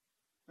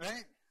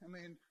 Right? I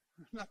mean,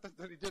 not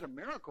that he did a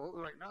miracle.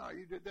 They're like, no,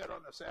 you did that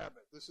on the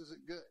Sabbath. This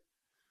isn't good.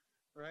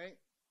 Right?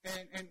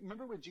 And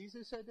remember what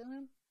Jesus said to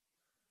him?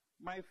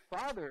 My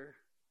Father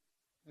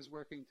is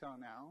working till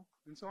now,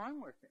 and so I'm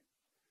working.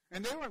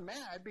 And they were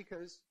mad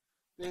because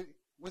they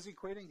was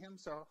equating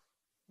himself,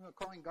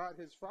 calling God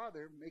his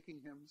Father,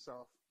 making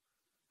himself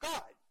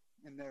God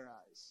in their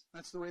eyes.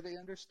 That's the way they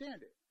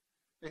understand it.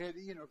 They had,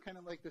 kind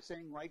of like the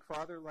saying, like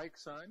father, like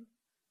son.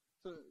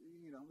 So,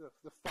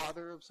 the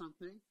father of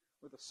something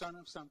or the son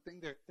of something,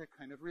 they're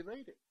kind of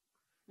related.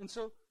 And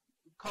so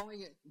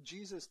calling it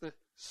Jesus the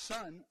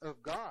Son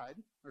of God,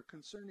 or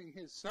concerning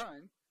his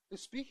son,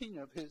 is speaking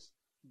of his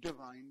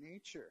divine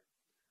nature.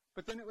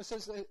 But then it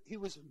says that he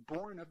was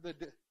born of the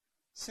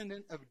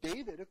descendant of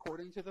David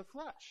according to the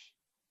flesh.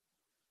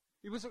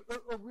 He was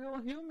a real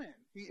human.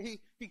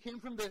 He came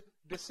from the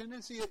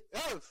descendancy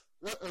of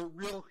a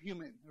real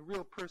human, a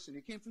real person.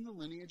 He came from the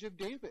lineage of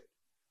David.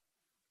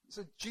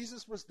 So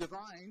Jesus was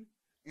divine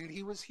and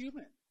he was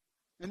human.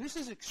 And this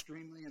is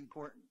extremely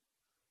important.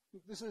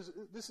 This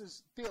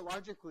is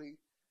theologically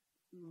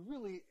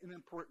really an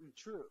important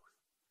truth.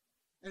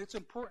 And it's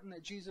important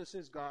that Jesus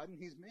is God and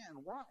he's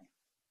man. Why?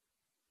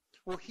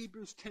 Well,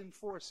 Hebrews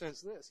 10:4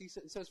 says this.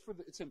 It says,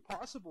 it's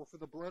impossible for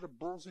the blood of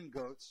bulls and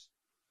goats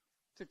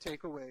to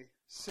take away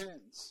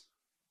sins.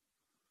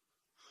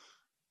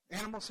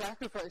 Animal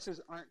sacrifices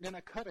aren't going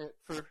to cut it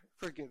for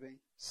forgiving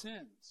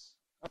sins.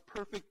 A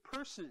perfect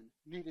person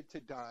needed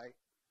to die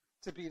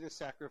to be the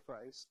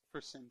sacrifice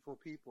for sinful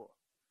people.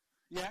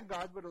 Yeah,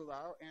 God would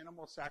allow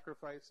animal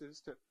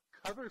sacrifices to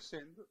cover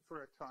sin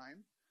for a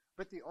time,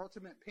 but the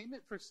ultimate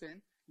payment for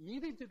sin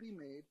needed to be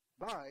made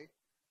by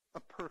a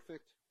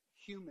perfect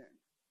human.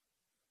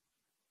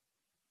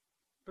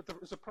 But there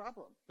was a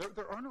problem.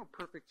 There are no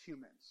perfect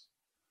humans.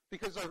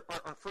 Because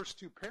our first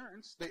two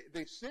parents,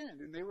 they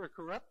sinned and they were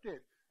corrupted.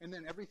 And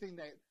then everything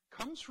that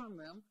comes from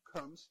them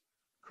comes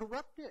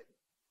corrupted.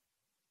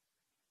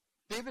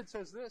 David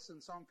says this in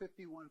Psalm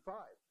 51:5.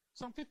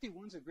 Psalm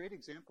 51 is a great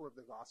example of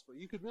the gospel.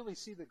 You could really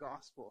see the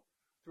gospel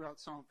throughout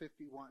Psalm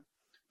 51.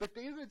 But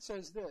David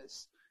says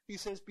this. He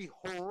says,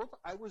 "Behold,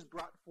 I was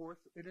brought forth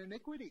in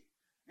iniquity,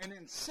 and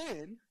in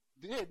sin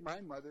did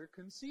my mother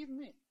conceive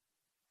me."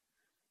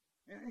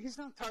 And he's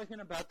not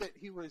talking about that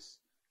he was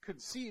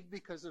conceived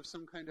because of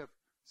some kind of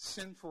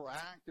sinful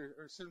act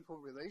or sinful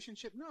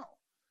relationship. No.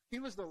 He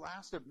was the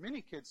last of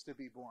many kids to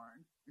be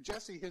born.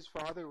 Jesse, his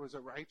father, was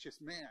a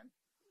righteous man.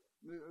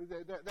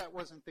 That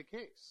wasn't the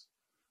case.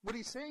 What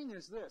he's saying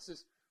is this,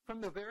 is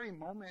from the very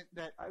moment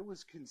that I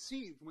was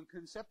conceived, when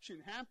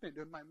conception happened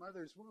in my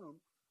mother's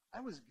womb, I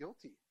was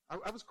guilty.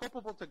 I was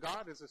culpable to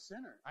God as a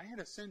sinner. I had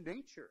a sin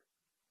nature.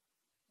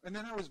 And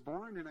then I was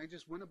born and I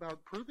just went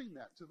about proving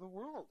that to the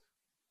world.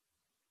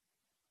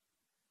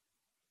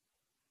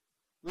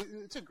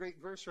 It's a great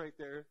verse right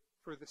there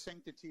for the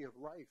sanctity of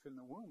life in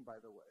the womb, by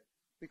the way.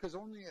 Because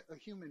only a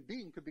human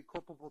being could be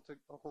culpable to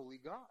a holy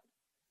God.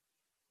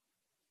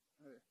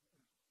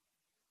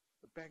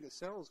 A bag of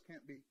cells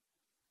can't be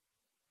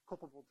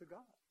culpable to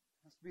God.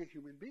 It has to be a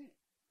human being.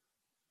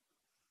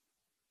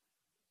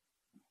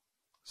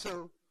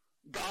 So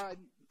God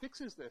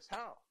fixes this.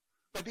 How?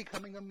 By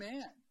becoming a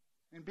man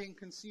and being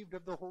conceived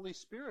of the Holy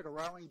Spirit,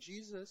 allowing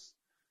Jesus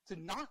to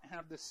not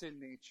have the sin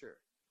nature,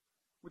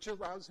 which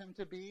allows him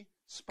to be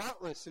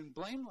spotless and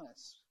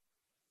blameless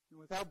and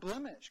without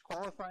blemish,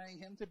 qualifying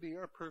him to be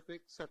our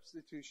perfect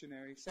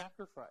substitutionary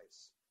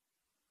sacrifice.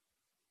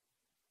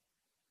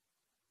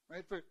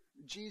 Right? For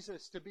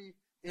Jesus to be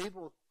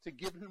able to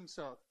give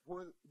himself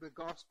for the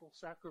gospel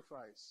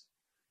sacrifice,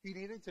 he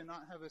needed to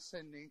not have a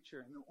sin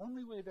nature. And the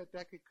only way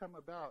that could come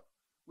about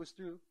was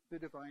through the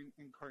divine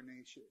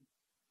incarnation.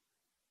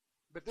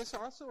 But this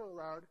also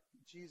allowed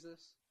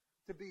Jesus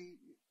to be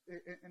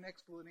an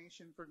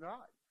explanation for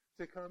God,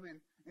 to come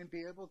and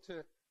be able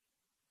to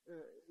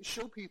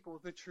show people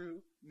the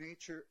true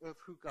nature of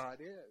who God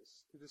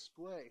is, to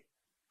display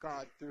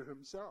God through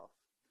himself.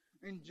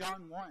 In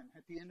John 1,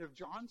 at the end of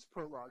John's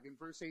prologue, in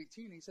verse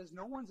 18, he says,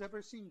 "No one's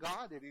ever seen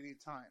God at any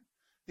time.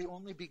 The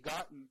only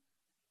begotten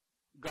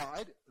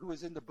God, who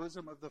is in the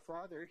bosom of the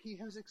Father, he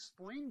has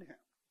explained him."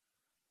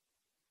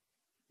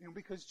 And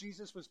because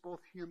Jesus was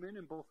both human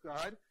and both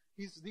God,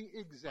 he's the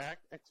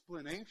exact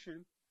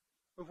explanation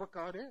of what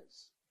God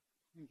is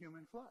in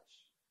human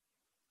flesh.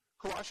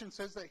 Colossians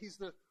says that he's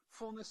the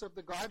fullness of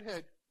the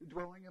Godhead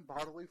dwelling in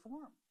bodily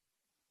form.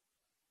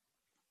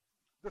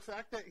 The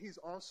fact that he's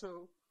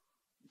also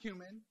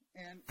human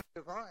and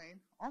divine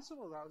also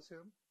allows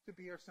him to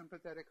be our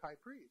sympathetic high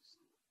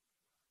priest.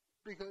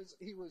 Because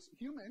he was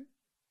human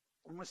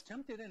and was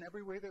tempted in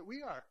every way that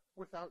we are,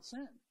 without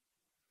sin.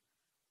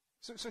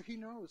 So he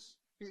knows.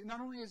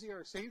 Not only is he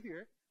our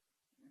Savior,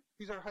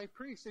 he's our high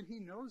priest, and he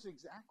knows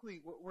exactly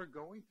what we're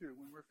going through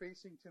when we're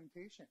facing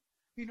temptation.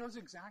 He knows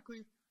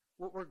exactly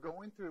what we're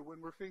going through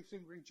when we're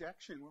facing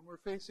rejection, when we're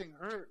facing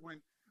hurt,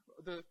 when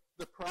the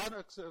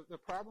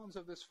problems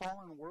of this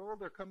fallen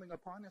world are coming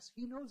upon us.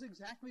 He knows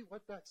exactly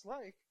what that's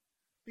like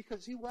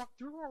because he walked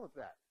through all of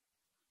that.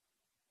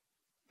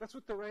 That's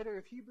what the writer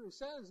of Hebrews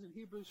says in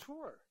Hebrews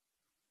 4.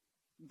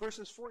 In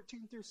verses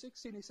 14 through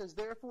 16, he says,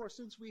 "Therefore,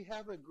 since we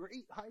have a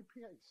great high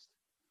priest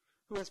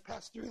who has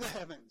passed through the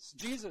heavens,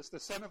 Jesus, the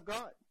Son of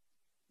God,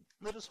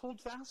 let us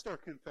hold fast our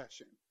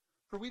confession.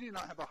 For we do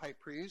not have a high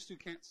priest who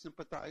can't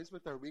sympathize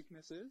with our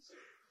weaknesses,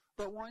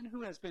 but one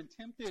who has been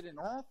tempted in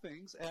all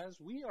things as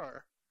we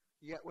are,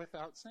 yet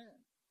without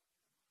sin.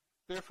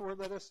 Therefore,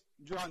 let us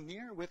draw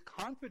near with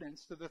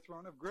confidence to the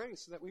throne of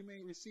grace, so that we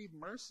may receive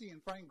mercy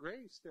and find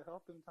grace to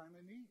help in time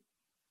of need."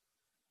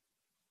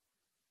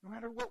 No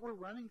matter what we're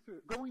going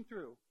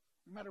through,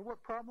 no matter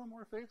what problem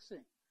we're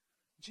facing,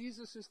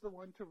 Jesus is the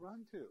one to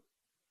run to.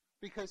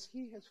 Because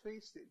he has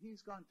faced it.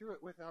 He's gone through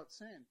it without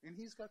sin. And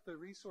he's got the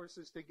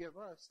resources to give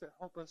us to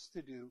help us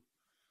to do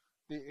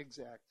the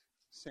exact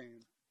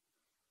same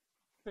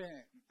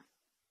thing.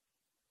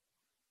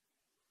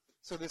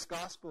 So this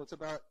gospel, it's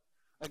about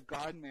a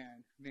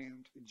God-man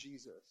named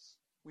Jesus.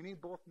 We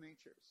need both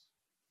natures.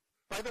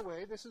 By the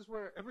way, this is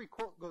where every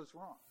cult goes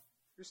wrong.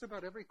 Just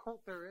about every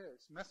cult there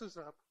is messes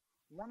up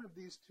one of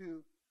these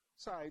two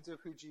sides of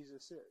who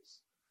Jesus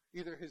is.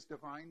 Either his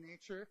divine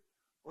nature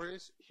or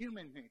his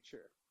human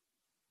nature.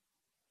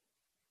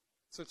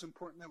 So it's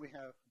important that we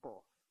have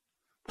both.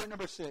 Point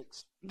number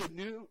 6,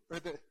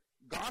 the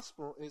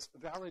gospel is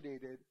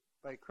validated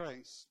by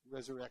Christ's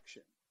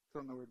resurrection.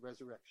 Throw in the word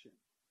resurrection.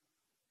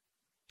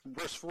 In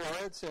verse 4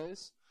 it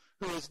says,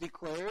 who is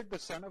declared the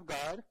Son of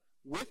God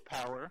with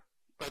power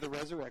by the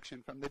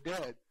resurrection from the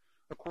dead,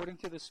 according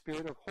to the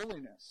Spirit of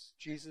holiness,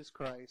 Jesus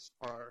Christ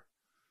our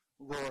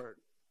Lord.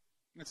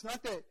 It's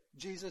not that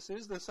Jesus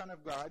is the Son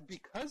of God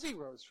because he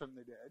rose from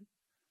the dead.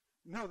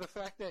 No, the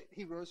fact that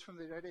he rose from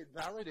the dead, it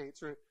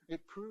validates or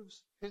it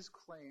proves his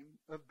claim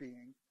of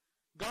being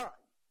God.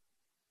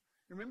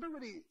 Remember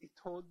what he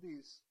told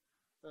these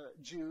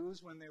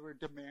Jews when they were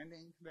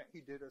demanding that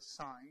he did a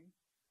sign?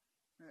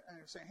 And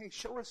they're saying, hey,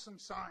 show us some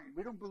sign.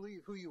 We don't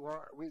believe who you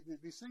are.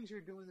 These things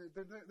you're doing,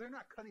 they're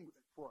not cutting it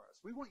for us.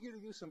 We want you to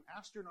do some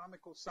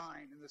astronomical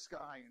sign in the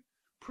sky and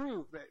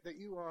prove that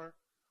you are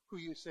who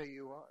you say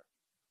you are.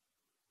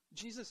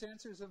 Jesus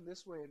answers them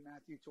this way in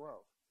Matthew 12,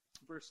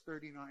 verse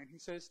 39. He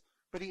says,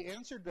 but he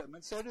answered them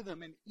and said to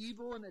them, an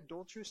evil and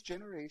adulterous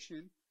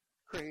generation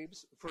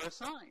craves for a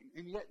sign,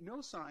 and yet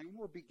no sign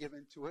will be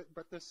given to it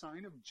but the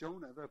sign of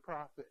Jonah the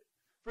prophet.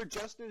 For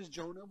just as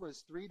Jonah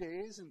was 3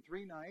 days and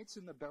 3 nights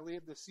in the belly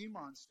of the sea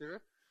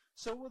monster,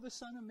 so will the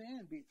Son of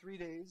Man be 3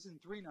 days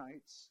and 3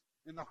 nights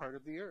in the heart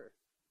of the earth.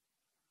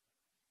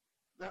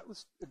 That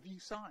was the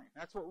sign.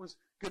 That's what was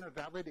going to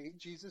validate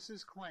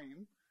Jesus'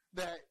 claim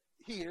that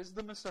he is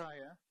the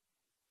Messiah,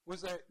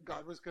 was that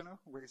God was going to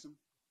raise him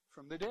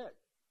from the dead.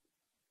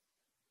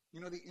 You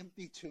know, the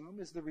empty tomb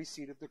is the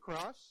receipt of the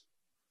cross.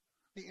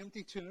 The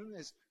empty tomb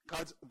is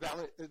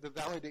the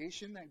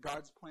validation that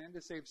God's plan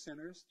to save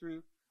sinners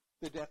through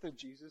the death of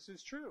Jesus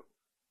is true.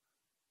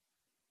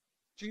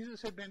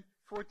 Jesus had been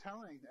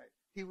foretelling that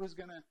he was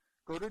going to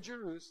go to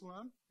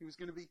Jerusalem. He was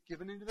going to be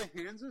given into the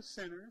hands of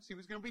sinners. He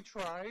was going to be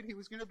tried. He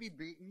was going to be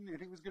beaten.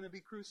 And he was going to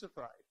be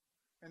crucified.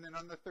 And then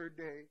on the third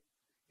day,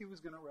 he was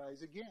going to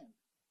rise again.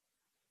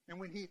 And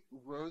when he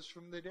rose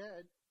from the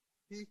dead,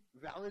 he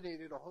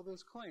validated all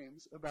those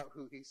claims about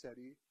who he said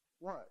he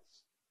was.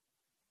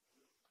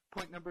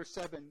 Point number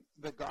 7,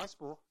 the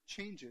gospel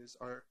changes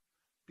our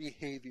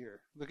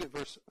behavior. Look at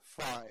verse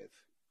 5. It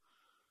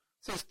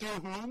says,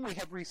 through whom we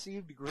have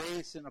received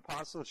grace and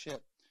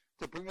apostleship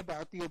to bring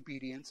about the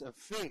obedience of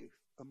faith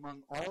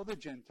among all the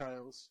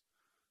Gentiles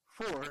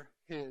for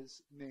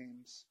his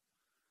name's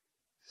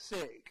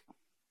sake.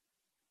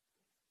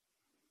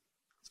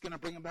 It's going to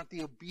bring about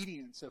the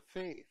obedience of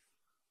faith.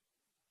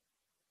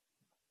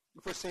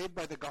 If we're saved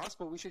by the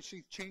gospel, we should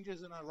see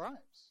changes in our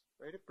lives,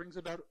 right? It brings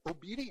about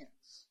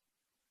obedience.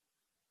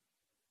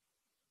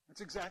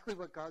 That's exactly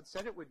what God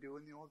said it would do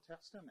in the Old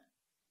Testament.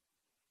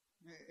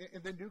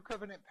 In the New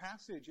Covenant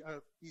passage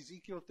of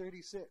Ezekiel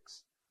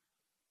 36,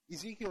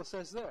 Ezekiel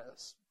says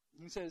this.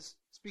 He says,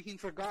 speaking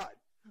for God,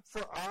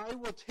 for I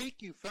will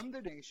take you from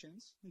the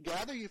nations, and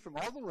gather you from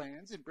all the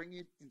lands, and bring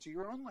you into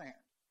your own land.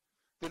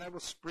 Then I will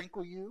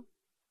sprinkle you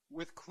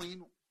with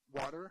clean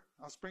water.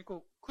 I'll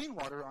sprinkle clean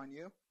water on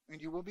you, and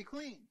you will be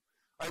clean.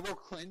 I will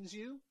cleanse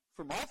you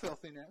from all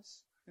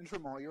filthiness and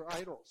from all your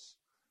idols.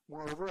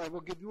 Moreover, I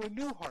will give you a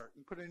new heart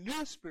and put a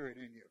new spirit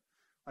in you.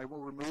 I will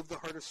remove the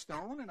heart of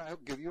stone, and I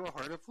will give you a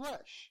heart of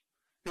flesh.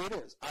 Here it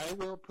is. I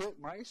will put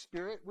my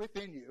spirit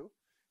within you,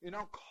 and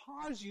I'll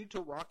cause you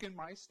to walk in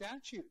my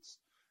statutes,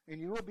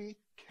 and you will be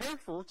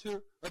careful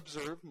to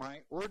observe my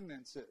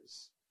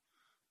ordinances.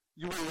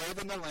 You will live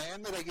in the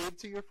land that I gave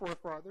to your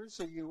forefathers,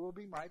 so you will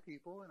be my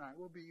people, and I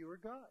will be your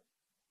God.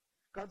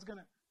 God's going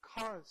to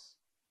cause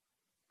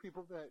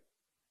people that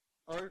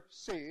are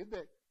saved,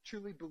 that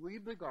truly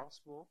believe the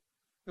gospel,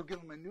 he'll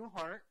give them a new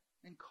heart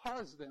and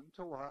cause them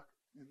to walk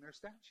in their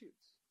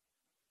statutes,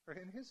 or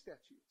in his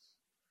statutes.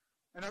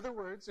 In other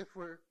words, if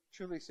we're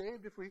truly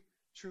saved, if we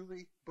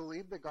truly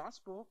believe the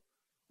gospel,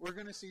 we're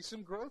going to see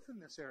some growth in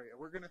this area.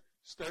 We're going to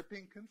start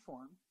being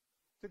conformed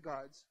to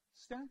God's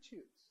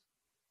statutes.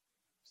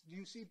 Do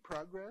you see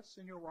progress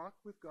in your walk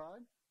with God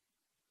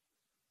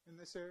in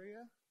this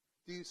area?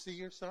 Do you see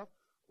yourself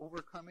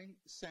overcoming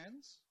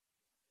sins?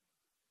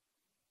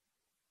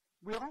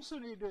 We also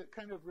need to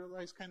kind of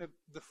realize kind of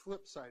the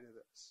flip side of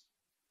this.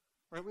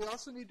 Right? We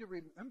also need to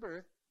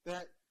remember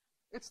that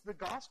it's the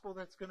gospel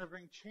that's going to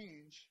bring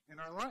change in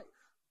our life.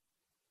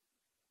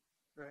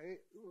 Right?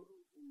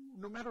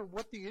 No matter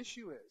what the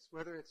issue is,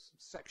 whether it's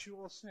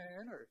sexual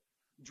sin or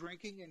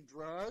drinking and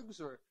drugs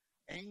or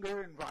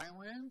anger and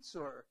violence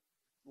or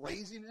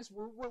laziness,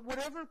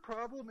 whatever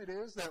problem it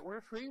is that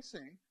we're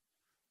facing,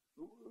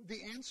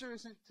 the answer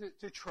isn't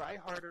to try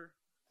harder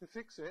to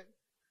fix it.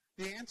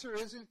 The answer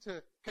isn't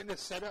to kind of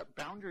set up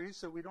boundaries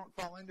so we don't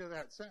fall into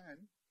that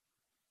sin.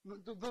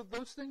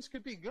 Those things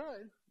could be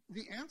good.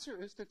 The answer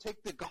is to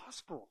take the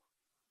gospel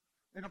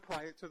and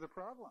apply it to the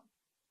problem.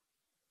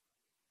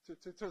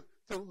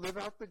 to live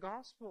out the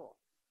gospel.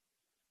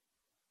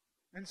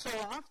 And so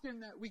often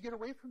that we get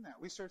away from that.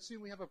 We start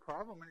seeing we have a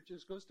problem, and it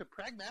just goes to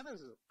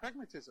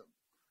pragmatism.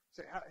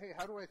 Say, hey,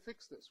 how do I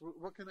fix this?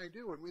 What can I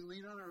do? And we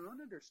lean on our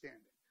own understanding.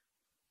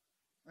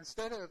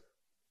 Instead of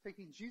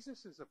taking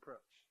Jesus' approach,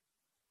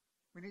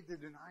 we need to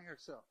deny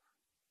ourselves.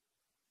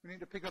 We need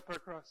to pick up our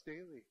cross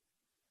daily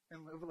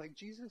and live like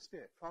Jesus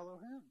did. Follow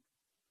him.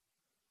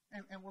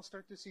 And we'll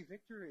start to see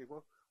victory.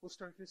 We'll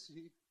start to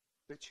see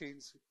the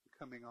chains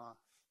coming off.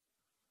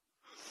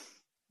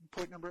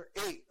 Point number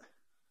 8.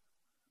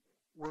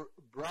 We're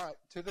brought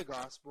to the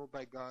gospel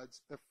by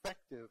God's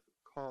effective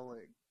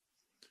calling.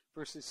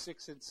 Verses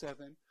 6 and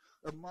 7.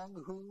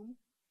 Among whom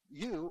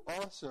you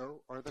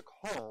also are the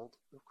called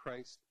of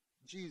Christ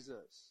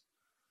Jesus.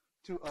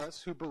 To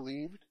us who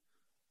believed,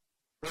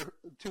 or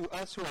to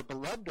us who are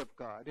beloved of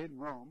God in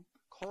Rome,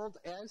 called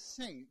as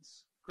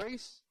saints,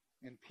 grace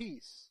and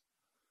peace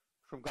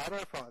from God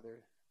our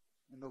Father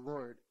and the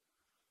Lord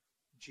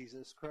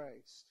Jesus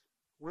Christ.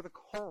 We're the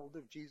called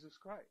of Jesus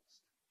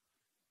Christ.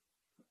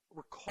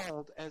 We're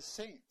called as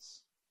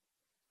saints.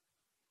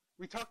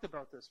 We talked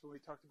about this when we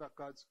talked about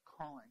God's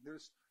calling.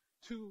 There's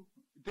 2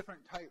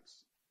 different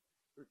types,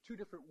 or 2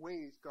 different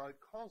ways God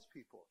calls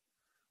people.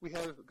 We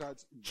have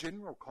God's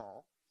general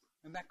call,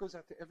 and that goes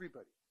out to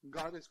everybody.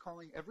 God is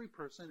calling every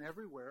person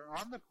everywhere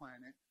on the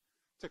planet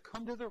to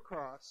come to the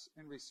cross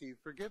and receive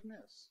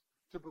forgiveness,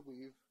 to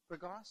believe the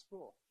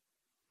gospel.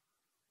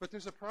 But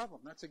there's a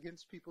problem. That's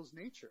against people's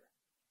nature.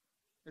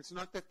 It's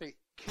not that they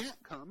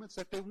can't come, it's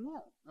that they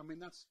won't. I mean,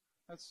 that's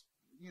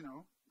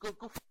go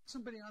find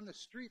somebody on the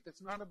street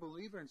that's not a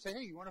believer and say,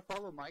 hey, you want to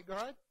follow my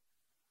God?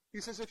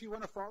 He says, if you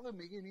want to follow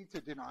me, you need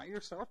to deny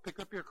yourself, pick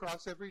up your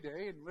cross every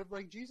day, and live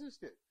like Jesus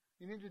did.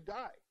 You need to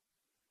die.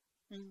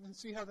 And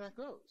see how that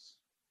goes.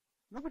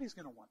 Nobody's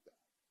going to want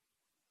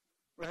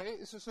that.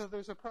 Right? So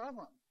there's a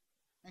problem.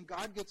 And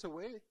God gets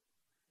away,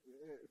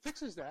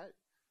 fixes that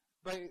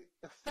by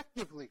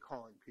effectively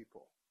calling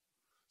people.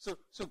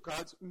 So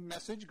God's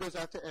message goes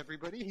out to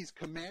everybody. He's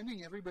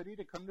commanding everybody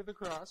to come to the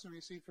cross and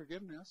receive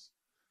forgiveness.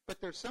 But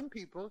there's some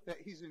people that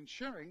he's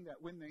ensuring that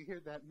when they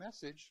hear that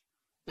message,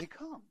 they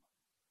come.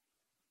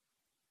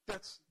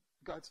 That's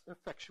God's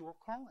effectual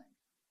calling.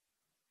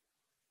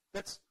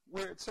 That's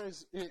where it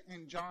says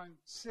in John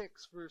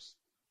 6, verse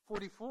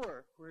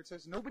 44, where it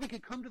says, nobody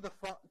can come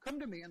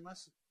to me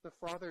unless the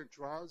Father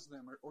draws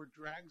them or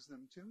drags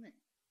them to me.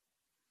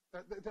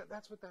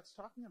 That's what that's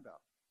talking about.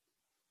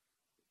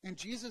 And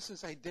Jesus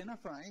is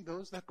identifying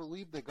those that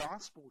believe the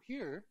gospel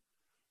here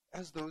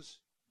as those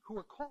who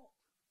are called.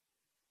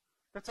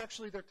 That's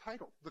actually their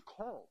title, the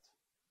called,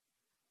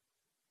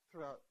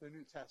 throughout the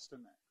New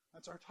Testament.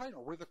 That's our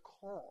title. We're the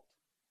called.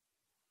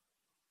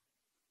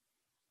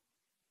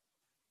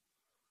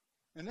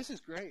 And this is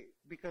great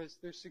because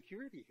there's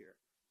security here.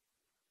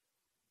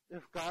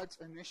 If God's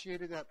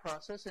initiated that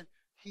process and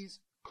he's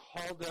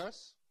called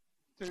us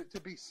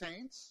to be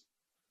saints,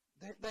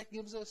 that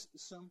gives us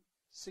some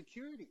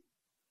security.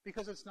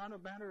 Because it's not a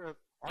matter of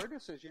our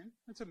decision,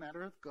 it's a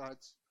matter of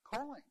God's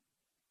calling.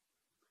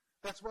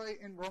 That's why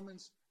in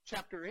Romans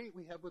chapter 8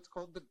 we have what's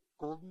called the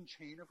golden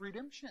chain of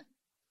redemption.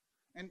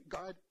 And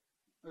God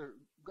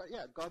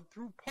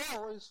through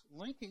Paul is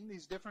linking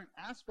these different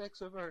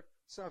aspects of our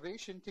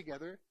salvation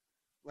together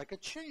like a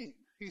chain.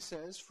 He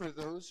says, for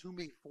those whom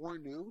he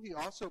foreknew, he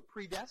also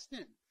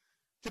predestined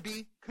to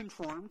be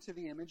conformed to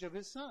the image of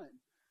his Son,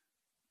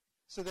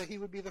 so that he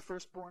would be the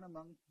firstborn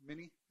among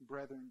many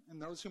brethren.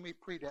 And those whom he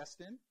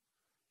predestined,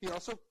 he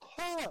also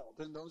called.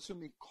 And those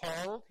whom he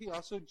called, he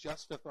also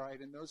justified.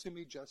 And those whom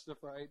he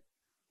justified,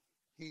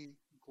 he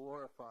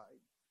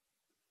glorified.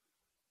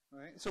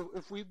 Right? So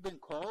if we've been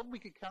called, we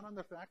can count on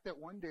the fact that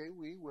one day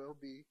we will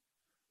be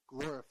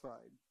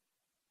glorified.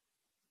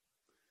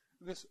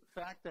 This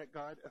fact that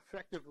God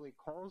effectively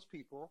calls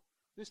people,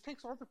 this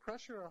takes all the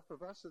pressure off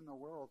of us in the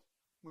world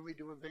when we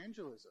do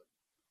evangelism.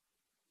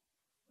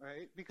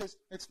 Right? Because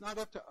it's not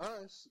up to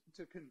us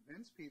to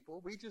convince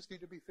people. We just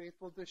need to be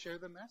faithful to share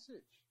the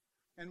message.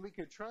 And we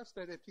can trust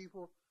that if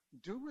people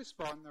do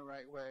respond the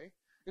right way,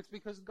 it's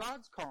because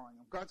God's calling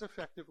them. God's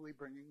effectively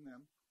bringing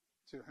them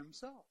to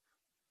himself.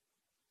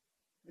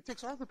 It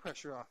takes all the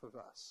pressure off of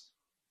us.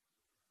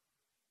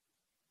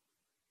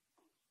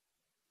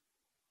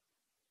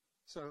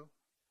 So,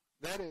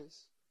 that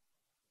is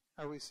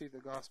how we see the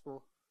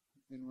gospel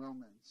in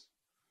Romans.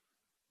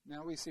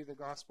 Now we see the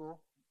gospel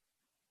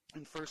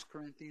in 1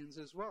 Corinthians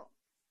as well.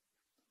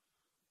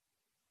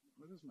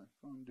 What is my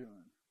phone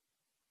doing?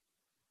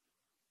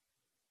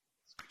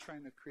 It's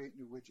trying to create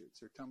new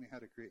widgets, or tell me how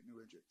to create new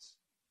widgets.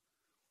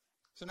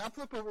 So now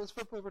let's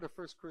flip over to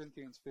 1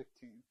 Corinthians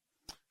 15.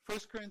 1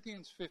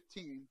 Corinthians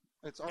 15,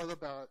 it's all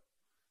about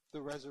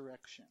the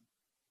resurrection.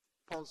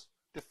 Paul's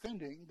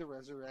defending the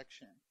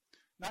resurrection.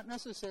 Not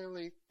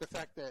necessarily the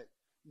fact that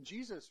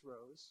Jesus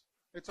rose.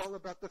 It's all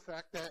about the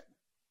fact that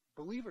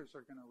believers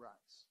are going to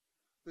rise.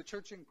 The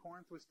church in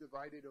Corinth was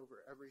divided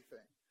over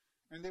everything.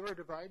 And they were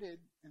divided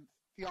in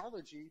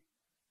theology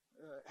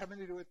having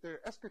to do with their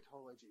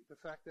eschatology. The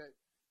fact that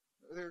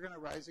they're going to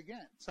rise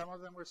again. Some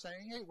of them were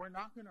saying, hey, we're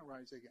not going to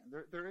rise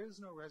again. There is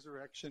no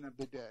resurrection of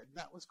the dead.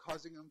 That was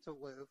causing them to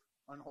live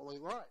unholy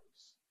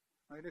lives.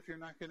 Right? If you're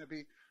not going to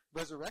be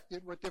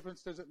resurrected, what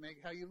difference does it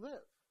make how you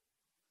live?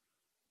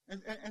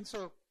 And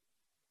so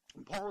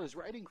Paul is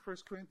writing 1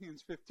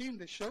 Corinthians 15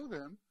 to show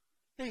them,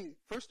 hey,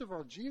 first of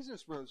all,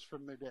 Jesus rose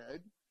from the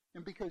dead.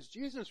 And because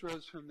Jesus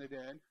rose from the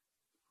dead,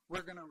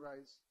 we're going to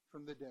rise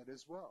from the dead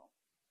as well.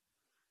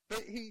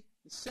 But he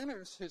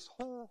centers his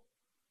whole,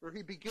 or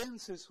he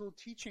begins his whole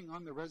teaching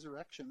on the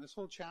resurrection, this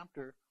whole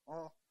chapter,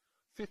 all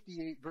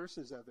 58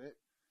 verses of it,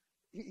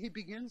 he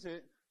begins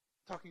it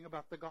talking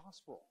about the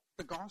gospel.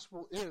 The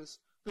gospel is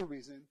the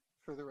reason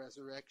for the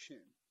resurrection.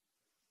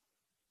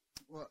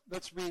 Well,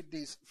 let's read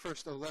these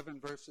first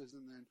 11 verses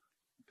and then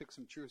pick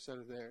some truths out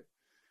of there.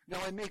 Now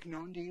I make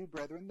known to you,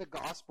 brethren, the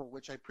gospel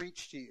which I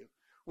preached to you,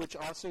 which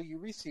also you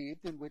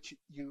received, in which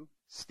you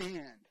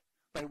stand,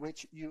 by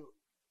which you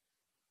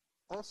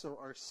also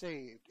are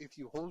saved, if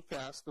you hold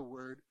fast the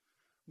word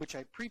which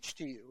I preached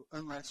to you,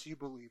 unless you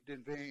believed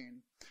in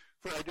vain.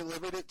 For I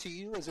delivered it to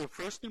you as of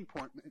first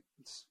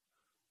importance,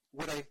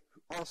 what I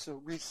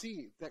also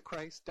received, that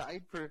Christ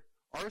died for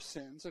our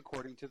sins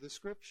according to the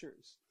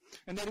Scriptures,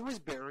 and that he was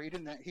buried,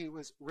 and that he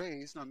was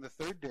raised on the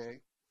third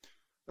day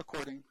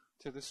according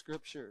to the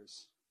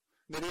Scriptures.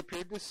 And that he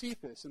appeared to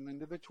Cephas, and then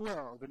to the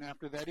 12, and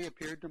after that he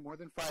appeared to more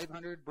than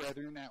 500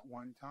 brethren at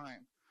one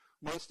time,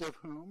 most of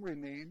whom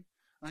remain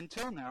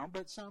until now,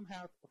 but some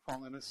have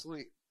fallen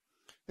asleep.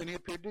 Then he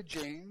appeared to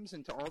James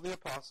and to all the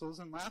apostles,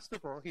 and last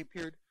of all he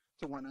appeared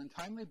to one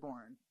untimely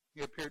born.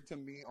 He appeared to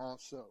me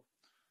also.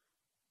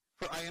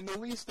 For I am the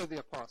least of the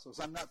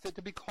apostles. I'm not fit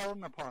to be called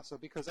an apostle,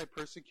 because I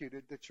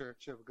persecuted the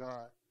church of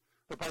God.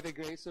 But by the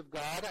grace of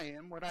God I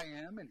am what I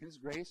am, and his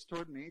grace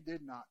toward me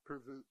did not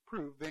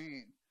prove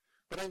vain.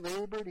 But I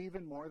labored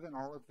even more than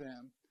all of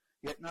them,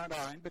 yet not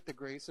I, but the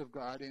grace of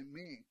God in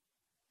me.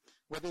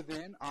 Whether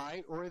then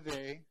I or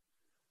they,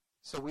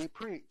 so we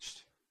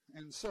preached,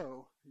 and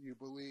so you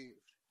believed.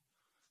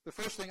 The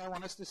first thing I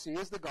want us to see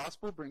is the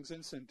gospel brings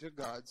us into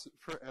God's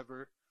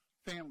forever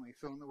family.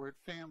 Fill in the word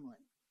family.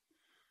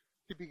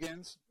 He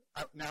begins,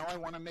 now I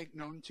want to make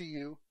known to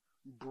you,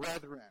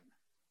 brethren.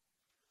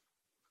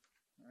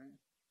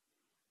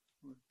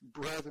 Right?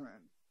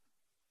 Brethren.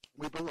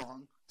 We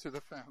belong to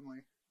the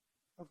family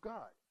of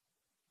God.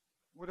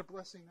 What a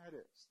blessing that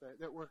is,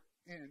 that we're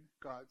in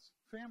God's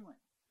family.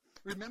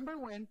 Remember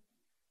when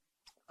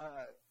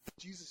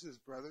Jesus'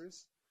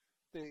 brothers,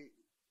 they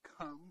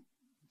come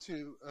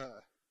to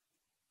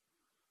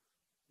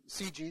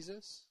see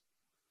Jesus,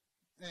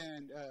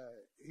 and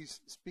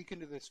he's speaking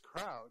to this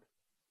crowd,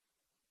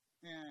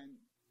 and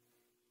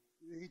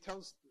he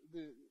tells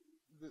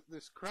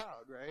this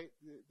crowd, right?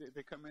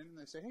 They come in and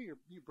they say, hey,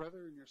 your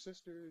brother and your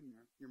sister and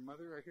your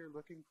mother are here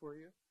looking for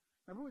you.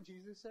 Remember what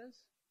Jesus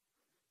says?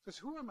 He says,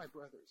 who are my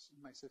brothers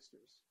and my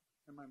sisters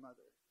and my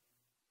mother?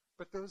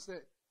 But those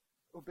that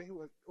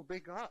obey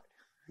God,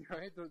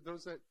 right?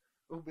 Those that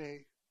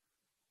obey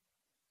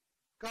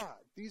God.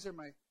 These are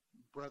my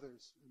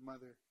brothers and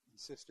mother and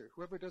sister.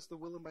 Whoever does the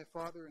will of my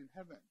Father in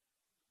heaven.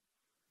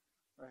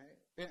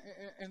 Right?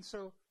 And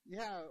so,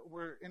 yeah,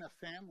 we're in a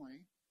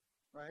family,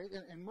 right?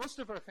 And most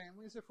of our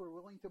families, if we're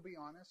willing to be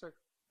honest,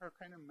 are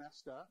kind of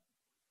messed up.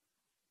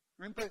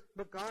 Right?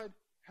 But God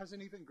has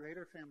an even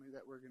greater family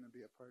that we're going to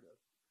be a part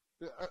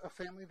of. A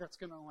family that's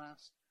going to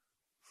last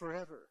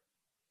forever.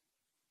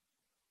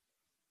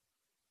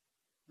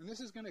 And this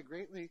is going to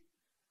greatly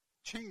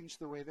change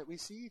the way that we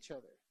see each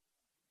other.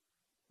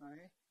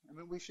 Right? I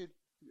mean,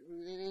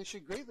 it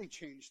should greatly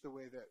change the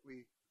way that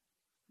we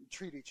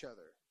treat each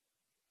other.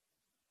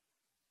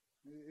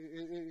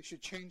 It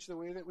should change the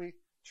way that we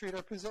treat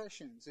our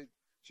possessions. It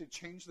should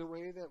change the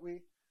way that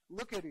we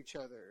look at each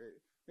other.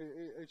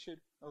 It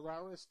should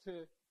allow us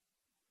to,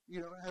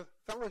 have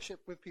fellowship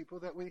with people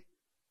that we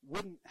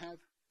wouldn't have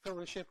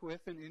fellowship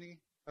with in any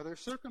other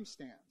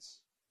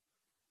circumstance.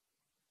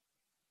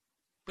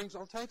 Brings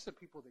all types of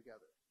people together.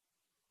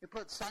 It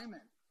put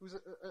Simon, who's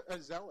a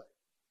zealot.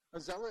 A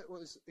zealot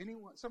was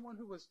someone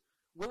who was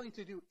willing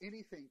to do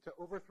anything to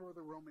overthrow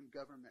the Roman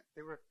government.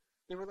 They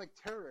were like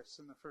terrorists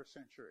in the first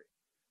century.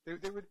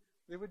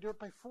 They would do it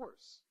by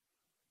force.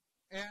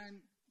 And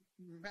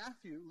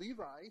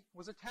Levi,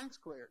 was a tax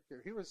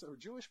collector. He was a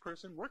Jewish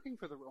person working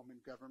for the Roman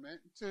government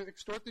to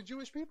extort the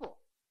Jewish people.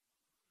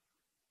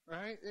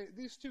 Right?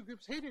 These two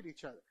groups hated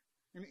each other.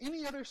 In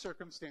any other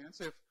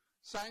circumstance, if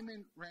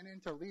Simon ran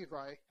into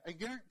Levi, I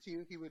guarantee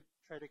you he would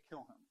try to kill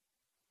him.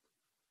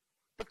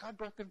 But God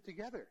brought them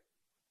together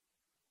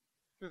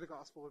through the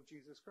gospel of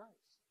Jesus Christ.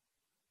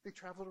 They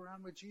traveled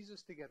around with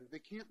Jesus together. They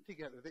camped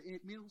together. They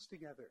ate meals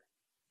together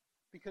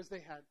because they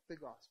had the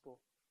gospel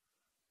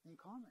in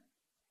common.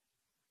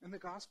 And the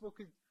gospel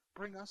could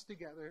bring us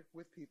together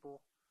with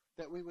people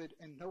that we would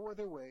in no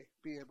other way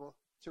be able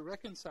to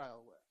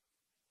reconcile with.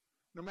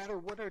 No matter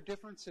what our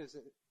differences,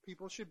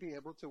 people should be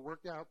able to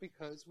work out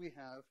because we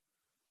have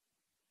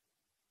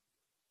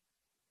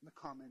the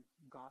common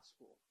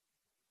gospel.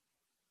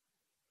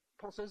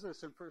 Paul says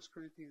this in 1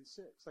 Corinthians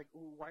 6. Like,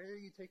 why are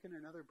you taking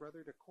another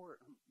brother to court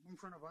in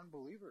front of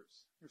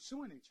unbelievers? You're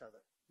suing each other.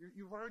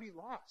 You've already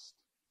lost.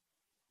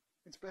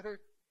 It's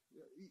better,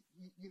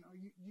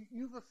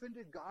 you've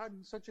offended God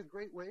in such a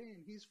great way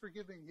and he's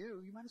forgiving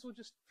you. You might as well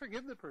just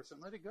forgive the person.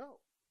 Let it go.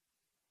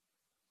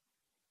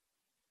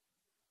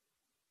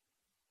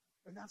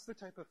 And that's the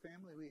type of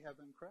family we have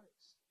in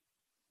Christ.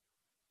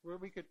 Where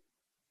we could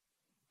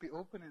be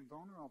open and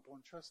vulnerable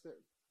and trust that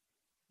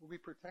we'll be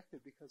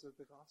protected because of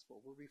the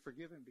gospel. We'll be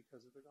forgiven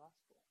because of the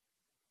gospel.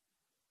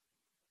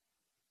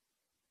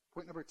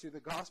 Point number 2,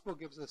 the gospel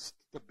gives us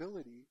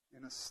stability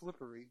in a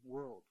slippery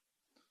world.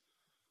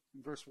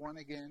 In verse 1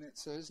 again, it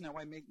says, "Now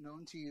I make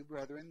known to you,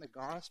 brethren, the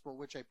gospel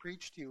which I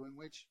preached to you, in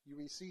which you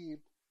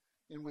received,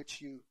 in which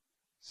you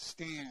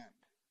stand."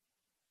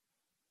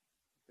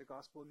 The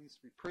gospel needs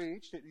to be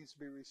preached, it needs to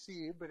be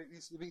received, but it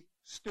needs to be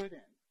stood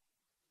in.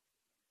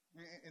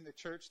 In the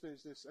church,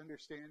 there's this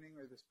understanding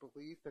or this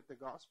belief that the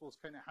gospel is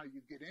kind of how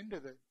you get into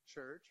the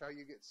church, how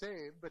you get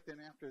saved, but then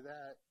after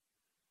that,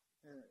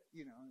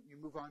 you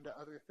move on to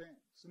other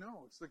things.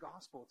 No, it's the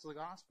gospel. It's the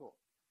gospel.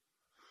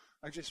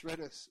 I just read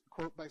a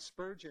quote by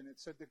Spurgeon. It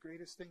said the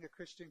greatest thing a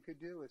Christian could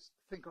do is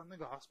think on the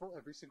gospel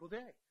every single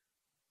day.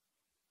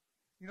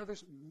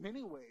 There's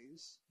many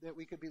ways that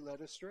we could be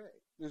led astray.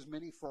 There's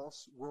many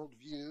false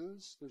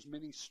worldviews. There's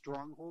many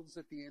strongholds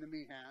that the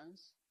enemy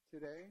has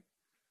today.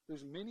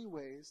 There's many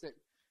ways that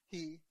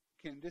he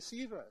can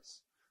deceive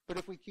us. But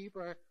if we keep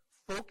our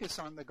focus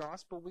on the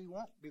gospel, we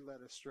won't be led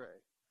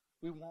astray.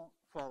 We won't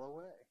fall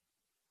away.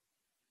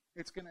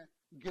 It's going to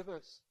give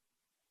us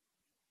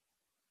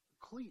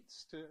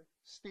cleats to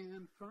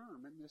stand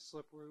firm in this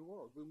slippery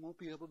world. We won't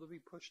be able to be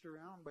pushed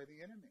around by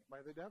the enemy,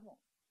 by the devil.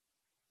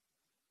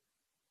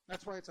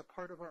 That's why it's a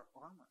part of our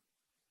armor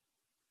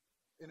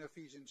in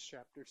Ephesians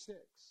chapter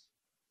 6.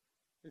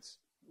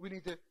 We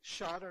need to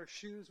shod our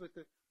shoes with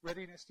the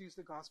readiness to use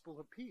the gospel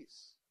of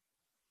peace.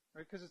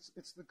 Right? Because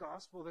it's the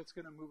gospel that's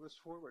going to move us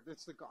forward.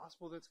 It's the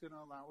gospel that's going to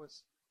allow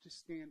us to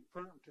stand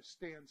firm, to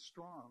stand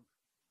strong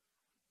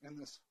in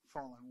this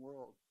fallen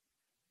world.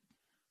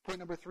 Point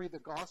number 3, the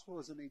gospel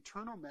is an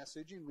eternal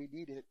message, and we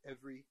need it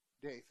every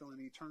day. Fill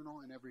in eternal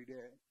and every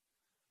day.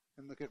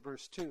 And look at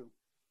verse 2.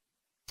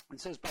 It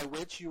says, "By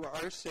which you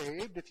are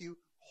saved, if you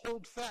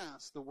hold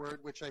fast the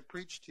word which I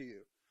preached to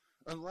you,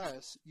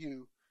 unless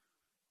you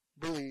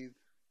believe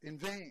in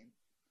vain."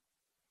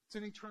 It's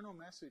an eternal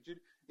message.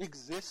 It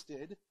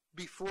existed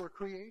before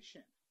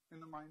creation in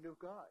the mind of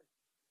God.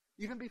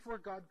 Even before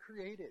God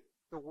created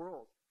the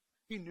world,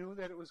 he knew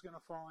that it was going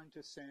to fall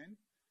into sin.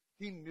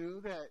 He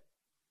knew that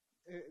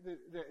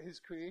his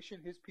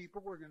creation, his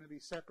people were going to be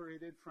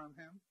separated from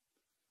him.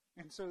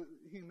 And so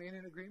he made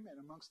an agreement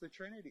amongst the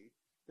Trinity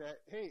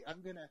that, hey,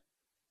 I'm going to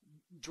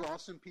draw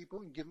some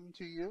people and give them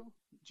to you,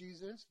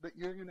 Jesus, but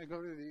you're going to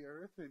go to the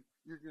earth and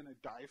you're going to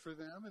die for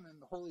them, and then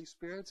the Holy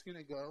Spirit's going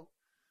to go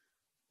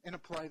and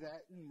apply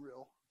that in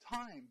real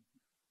time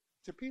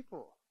to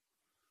people.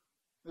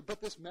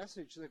 But this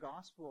message, the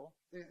gospel,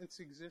 it's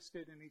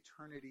existed in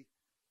eternity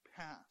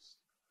past.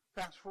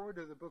 Fast forward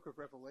to the book of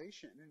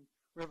Revelation. In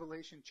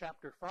Revelation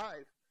chapter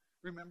 5,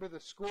 remember the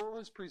scroll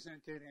is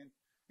presented,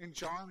 and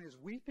John is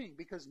weeping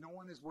because no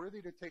one is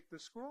worthy to take the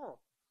scroll.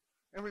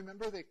 And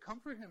remember, they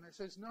comfort him and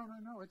says,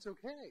 no, it's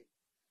okay.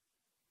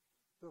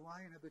 The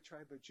Lion of the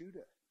tribe of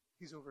Judah,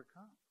 he's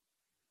overcome.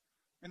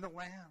 And the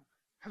Lamb,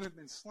 having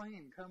been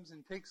slain, comes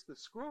and takes the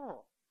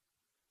scroll.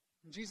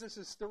 And Jesus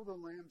is still the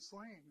Lamb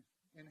slain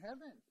in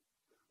heaven.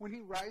 When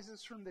he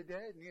rises from the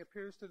dead and he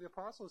appears to the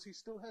apostles, he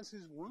still has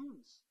his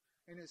wounds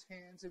in his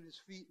hands and his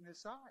feet and his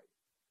side.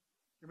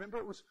 Remember,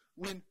 it was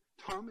when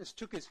Thomas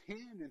took his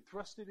hand and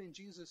thrust it in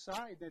Jesus'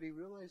 side that he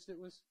realized it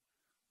was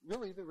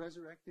really the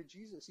resurrected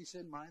Jesus. He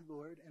said, "My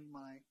Lord and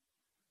my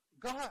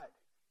God."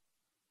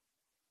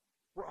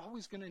 We're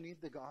always going to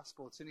need the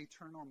gospel. It's an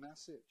eternal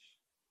message.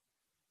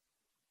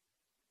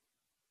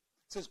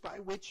 It says, "By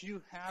which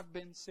you have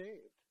been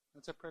saved."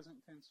 That's a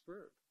present tense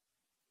verb.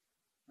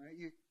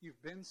 Right?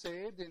 You've been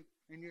saved, and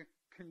you're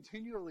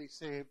continually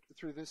saved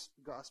through this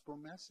gospel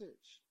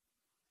message.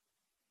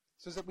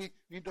 It says that we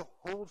need to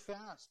hold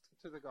fast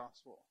to the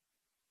gospel.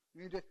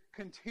 We need to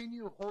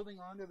continue holding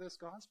on to this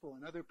gospel,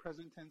 another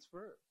present tense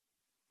verb.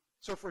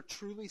 So if we're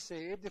truly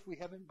saved, if we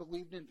haven't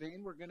believed in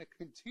vain, we're going to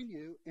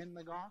continue in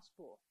the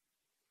gospel.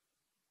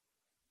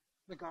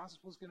 The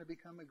gospel is going to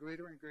become a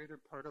greater and greater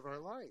part of our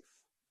life.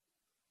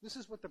 This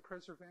is what the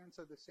perseverance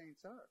of the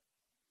saints are.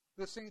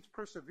 The saints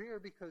persevere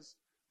because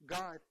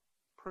God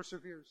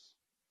perseveres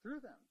through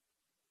them.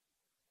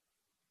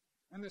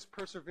 And this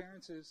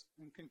perseverance is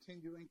in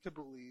continuing to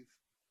believe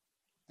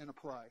and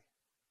apply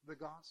the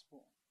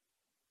gospel.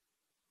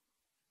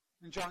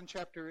 In John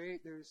chapter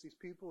 8, there's these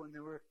people, and they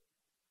were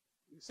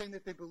saying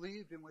that they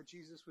believed in what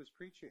Jesus was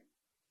preaching.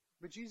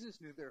 But Jesus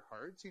knew their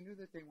hearts. He knew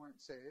that they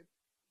weren't saved.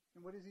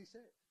 And what does he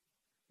say?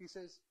 He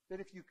says that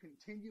if you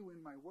continue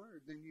in my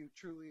word, then you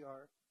truly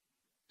are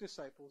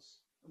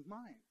disciples of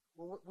mine.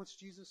 Well, what's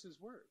Jesus'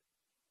 word?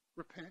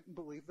 Repent and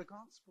believe the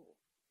gospel.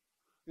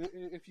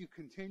 If you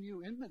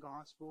continue in the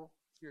gospel,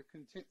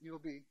 you'll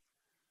be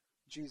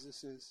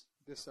Jesus'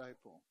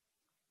 disciple.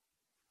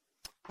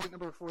 Point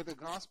number 4, the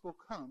gospel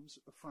comes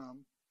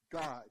from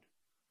God.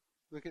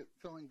 Look at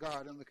filling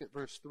God and look at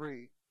verse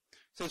 3. It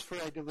says, "For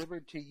I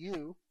delivered to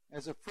you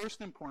as of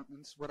first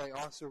importance what I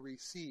also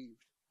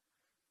received,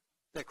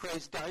 that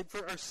Christ died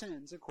for our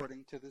sins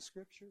according to the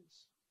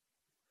Scriptures."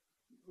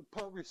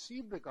 Paul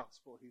received the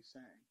gospel, he's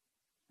saying.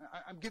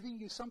 I'm giving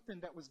you something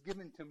that was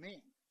given to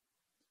me,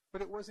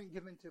 but it wasn't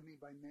given to me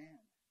by man.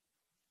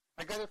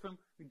 I got it from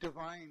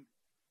divine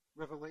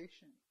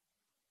revelation.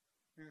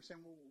 You're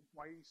saying, well,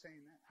 why are you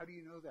saying that? How do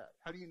you know that?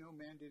 How do you know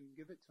man didn't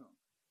give it to him?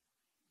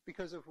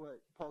 Because of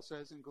what Paul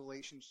says in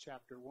Galatians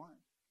chapter 1.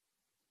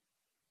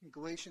 In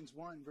Galatians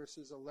 1,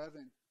 verses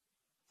 11,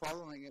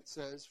 following it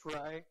says, "For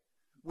I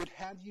would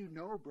have you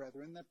know,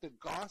 brethren, that the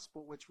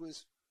gospel which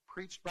was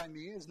preached by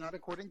me is not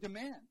according to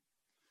man.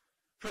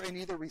 For I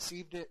neither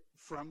received it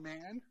from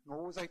man,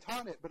 nor was I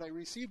taught it, but I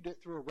received it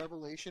through a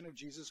revelation of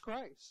Jesus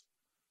Christ.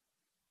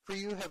 For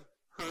you have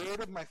heard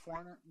of my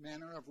former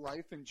manner of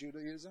life in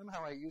Judaism,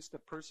 how I used to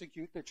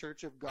persecute the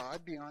church of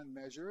God beyond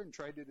measure and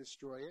tried to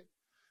destroy it.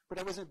 But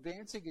I was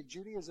advancing in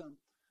Judaism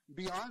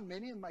beyond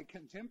many of my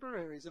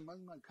contemporaries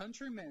among my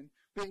countrymen,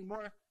 being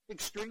more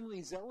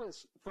extremely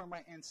zealous for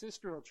my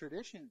ancestral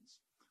traditions.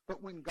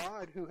 But when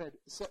God, who had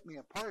set me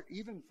apart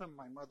even from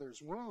my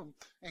mother's womb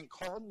and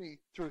called me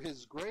through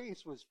his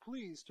grace, was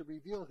pleased to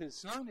reveal his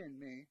Son in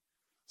me,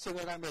 so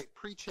that I might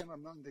preach him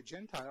among the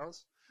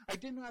Gentiles, I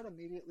did not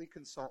immediately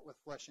consult with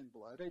flesh and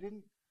blood. I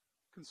didn't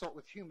consult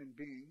with human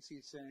beings,"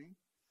 he's saying.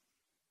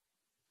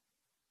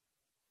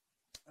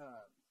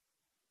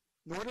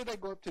 "Nor did I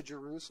go up to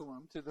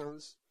Jerusalem to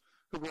those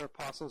who were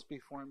apostles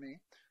before me,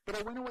 but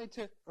I went away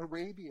to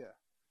Arabia,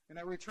 and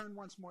I returned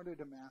once more to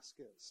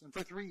Damascus. And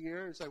for 3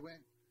 years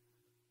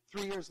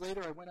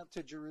later, I went up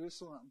to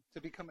Jerusalem to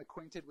become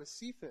acquainted with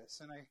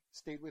Cephas, and I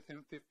stayed with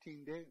him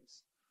 15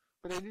 days.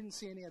 But I didn't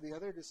see any of the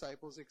other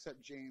disciples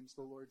except James,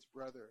 the Lord's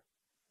brother.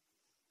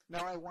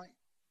 Now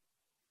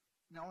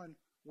in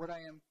what I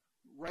am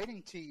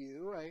writing to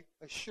you, I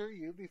assure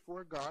you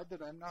before God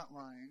that I'm not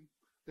lying.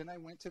 Then I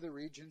went to the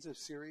regions of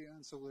Syria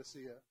and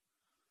Cilicia.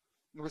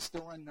 It was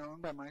still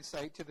unknown by my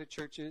sight to the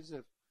churches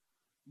of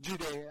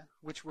Judea,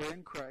 which were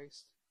in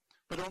Christ.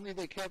 But only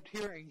they kept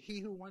hearing,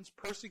 'He who once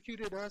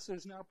persecuted us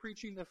is now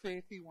preaching the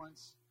faith he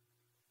once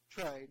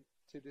tried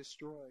to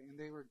destroy.' And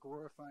they were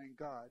glorifying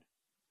God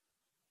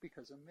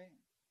because of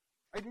me."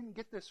 I didn't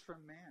get this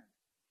from man.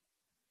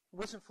 It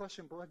wasn't flesh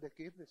and blood that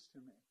gave this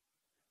to me.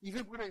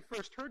 Even when I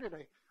first heard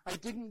it, I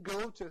didn't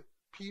go to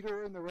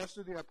Peter and the rest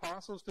of the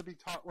apostles to be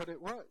taught what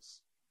it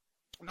was.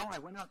 No, I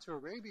went out to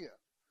Arabia.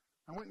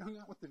 I went and hung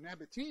out with the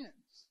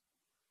Nabateans.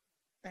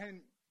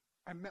 And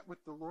I met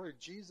with the Lord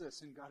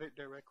Jesus and got it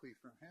directly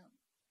from him.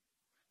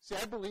 See,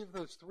 I believe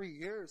those 3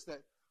 years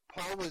that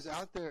Paul was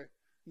out there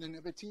in the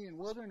Nabatean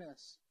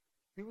wilderness,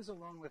 he was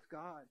alone with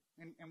God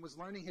and was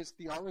learning his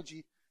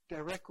theology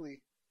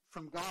directly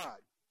from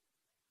God.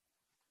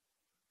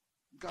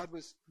 God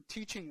was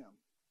teaching him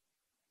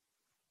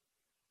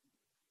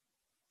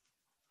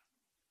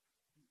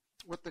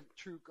what the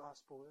true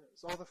gospel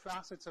is, all the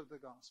facets of the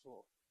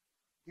gospel.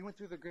 He went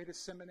through the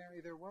greatest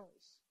seminary there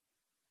was.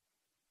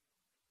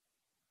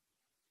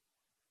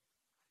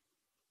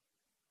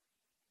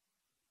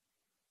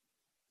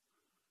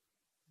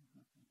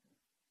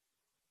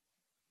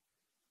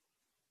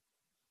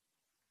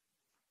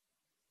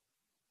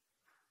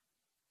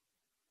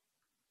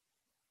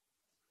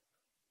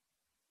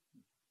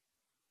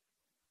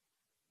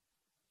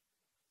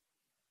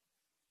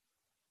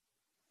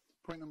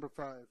 Point number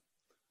 5.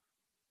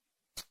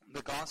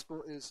 The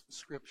gospel is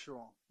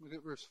scriptural. Look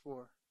at verse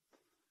 4.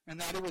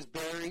 "And that he was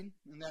buried,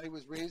 and that he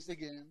was raised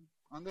again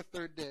on the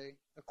third day,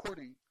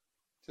 according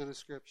to the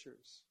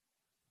Scriptures."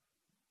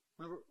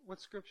 Remember, what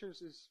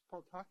Scriptures is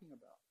Paul talking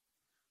about?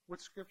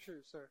 What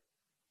Scriptures are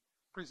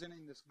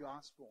presenting this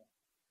gospel?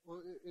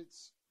 Well,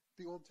 it's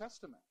the Old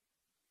Testament.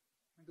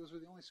 And those were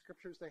the only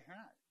Scriptures they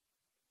had.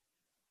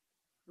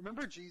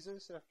 Remember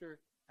Jesus, after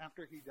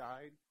he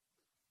died,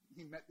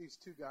 he met these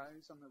two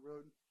guys on the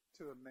road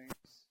to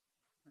Emmaus.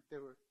 They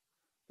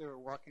were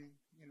walking,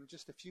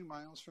 just a few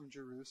miles from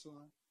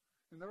Jerusalem,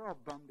 and they're all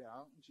bummed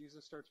out. And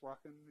Jesus starts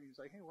walking, and he's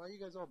like, "Hey, why are you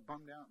guys all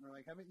bummed out?" And they're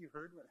like, "Haven't you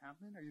heard what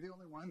happened? Are you the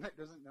only one that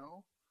doesn't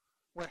know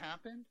what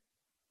happened?"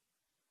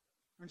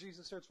 And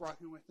Jesus starts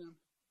walking with them,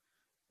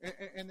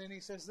 and then he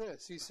says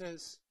this. He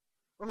says,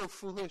 "Oh,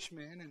 foolish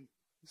men, and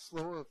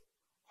slow of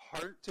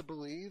heart to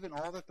believe in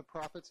all that the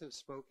prophets have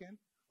spoken.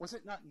 Was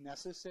it not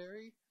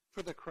necessary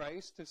for the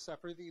Christ to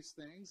suffer these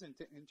things and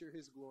to enter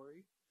his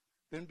glory?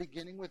 Then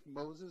beginning with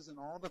Moses and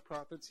all the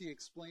prophets, he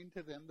explained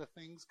to them the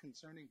things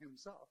concerning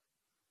himself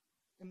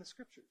in the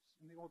Scriptures,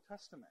 in the Old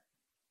Testament."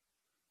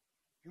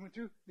 He went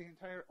through the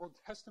entire Old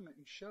Testament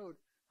and showed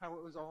how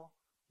it was all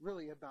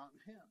really about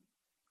him.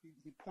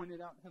 He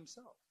pointed out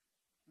himself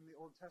in the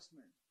Old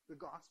Testament, the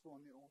gospel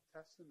in the Old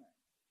Testament.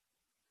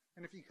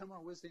 And if you come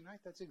on Wednesday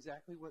night, that's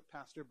exactly what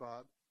Pastor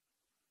Bob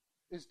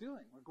is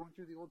doing. We're going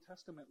through the Old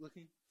Testament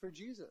looking for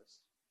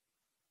Jesus.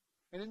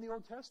 And in the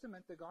Old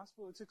Testament, the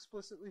gospel is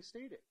explicitly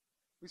stated.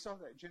 We saw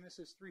that,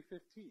 Genesis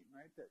 3:15,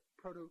 right? That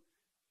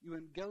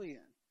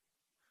proto-evangelion.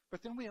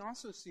 But then we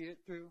also see it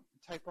through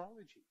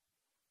typology.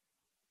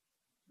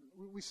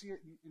 We see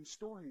it in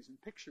stories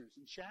and pictures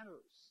and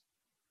shadows.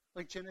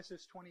 Like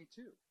Genesis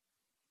 22,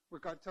 where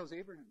God tells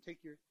Abraham,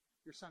 take your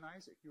son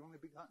Isaac, your only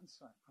begotten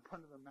son, up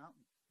onto the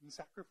mountain and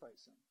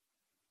sacrifice him.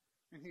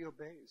 And he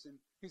obeys. And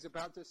he's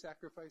about to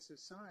sacrifice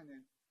his son,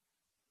 and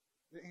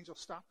the angel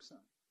stops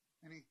him.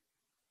 And he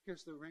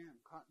hears the ram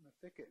caught in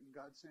the thicket, and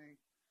God saying,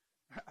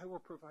 God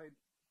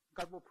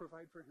will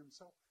provide for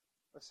himself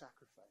a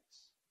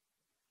sacrifice.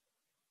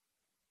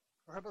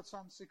 Or how about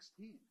Psalm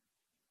 16?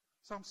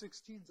 Psalm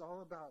 16 is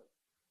all about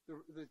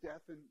the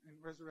death and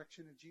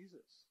resurrection of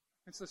Jesus.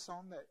 It's the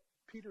psalm that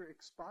Peter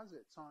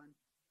exposits on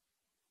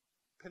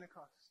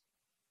Pentecost.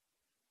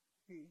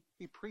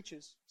 He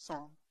preaches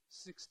Psalm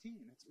 16.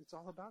 It's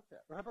all about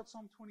that. Or how about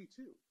Psalm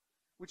 22,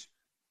 which,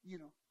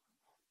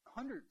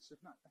 hundreds, if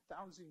not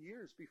 1,000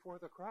 years before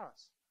the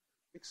cross,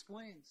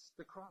 explains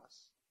the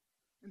cross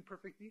in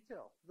perfect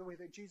detail, the way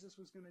that Jesus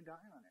was going to die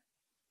on it.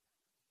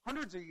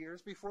 Hundreds of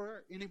years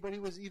before anybody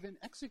was even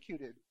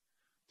executed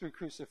through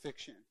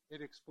crucifixion,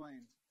 it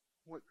explained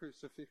what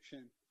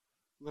crucifixion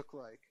looked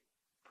like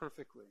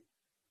perfectly.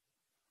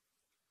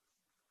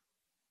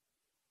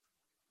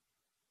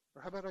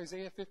 Or how about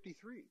Isaiah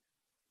 53?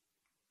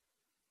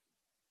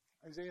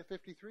 Isaiah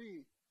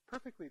 53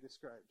 perfectly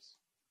describes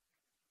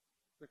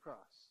the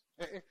cross.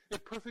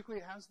 It perfectly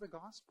has the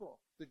gospel,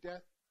 the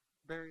death,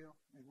 burial,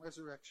 and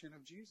resurrection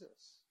of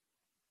Jesus.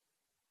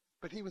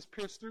 But he was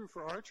pierced through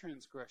for our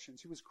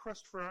transgressions. He was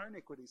crushed for our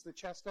iniquities. The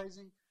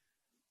chastising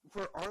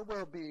for our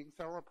well-being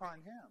fell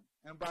upon him.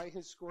 And by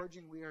his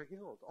scourging we are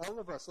healed. All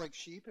of us, like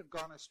sheep, have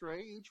gone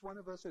astray. Each one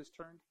of us has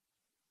turned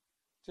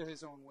to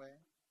his own way.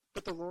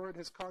 But the Lord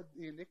has caused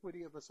the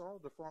iniquity of us all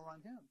to fall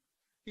on him.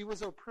 He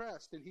was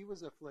oppressed and he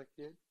was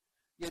afflicted,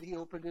 yet he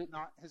opened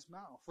not his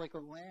mouth, like a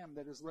lamb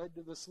that is led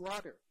to the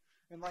slaughter,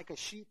 and like a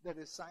sheep that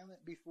is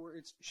silent before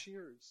its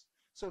shears.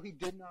 So he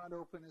did not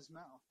open his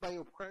mouth. By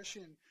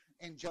oppression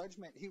and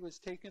judgment he was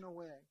taken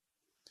away.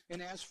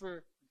 And as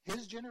for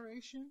his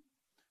generation,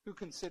 who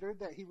considered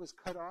that he was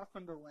cut off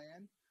from the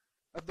land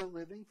of the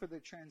living for the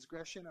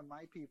transgression of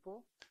my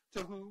people,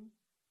 to whom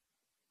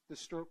the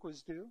stroke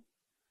was due,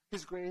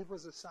 his grave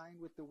was assigned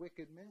with the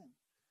wicked men.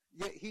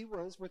 Yet he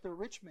was with a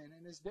rich man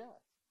in his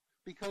death,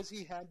 because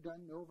he had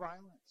done no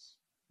violence,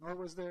 nor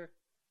was there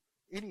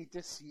any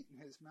deceit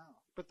in his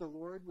mouth. But the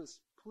Lord was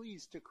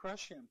pleased to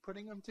crush him,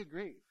 putting him to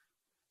grief,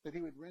 that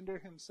he would render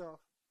himself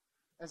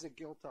as a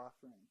guilt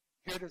offering.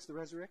 Here it is, the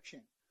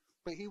resurrection.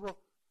 But he will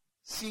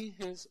see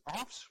his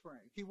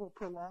offspring. He will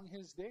prolong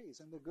his days,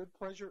 and the good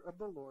pleasure of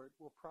the Lord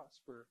will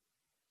prosper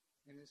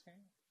in his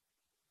hand.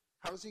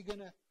 How's he going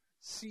to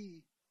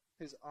see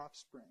his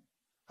offspring?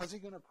 How's he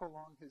going to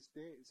prolong his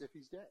days if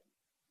he's dead?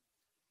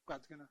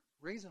 God's going to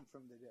raise him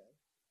from the dead.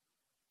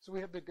 So we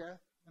have the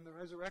death and the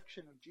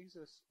resurrection of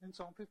Jesus in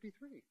Psalm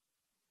 53.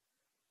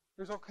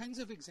 There's all kinds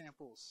of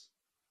examples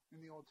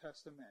in the Old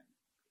Testament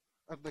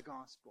of the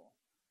gospel.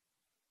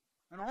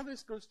 And all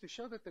this goes to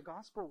show that the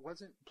gospel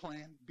wasn't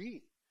plan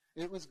B.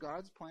 It was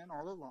God's plan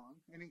all along,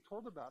 and he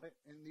told about it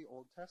in the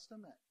Old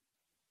Testament.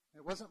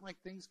 It wasn't like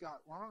things got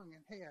wrong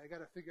and, hey, I got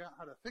to figure out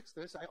how to fix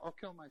this. I'll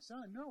kill my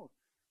son. No,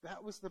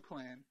 that was the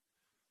plan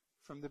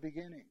from the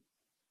beginning.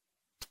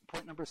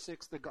 Point number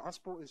 6, the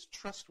gospel is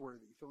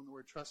trustworthy. Fill in the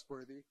word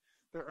trustworthy.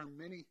 There are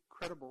many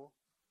credible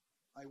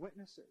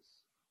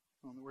eyewitnesses.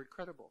 Fill in the word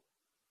credible.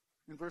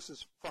 In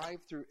verses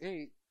 5 through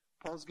 8,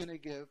 Paul's going to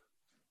give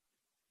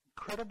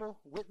credible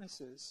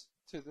witnesses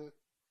to the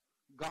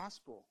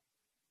gospel.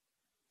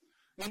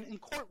 And in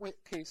court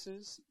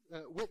cases,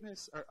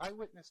 witness or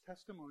eyewitness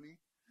testimony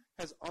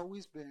has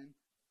always been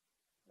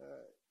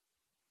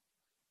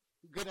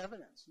good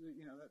evidence.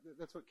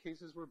 That's what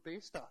cases were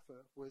based off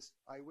of, was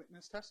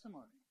eyewitness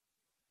testimony.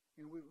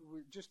 And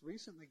we just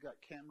recently got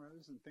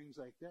cameras and things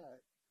like that.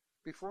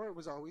 Before, it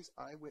was always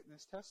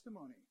eyewitness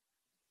testimony.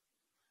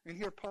 And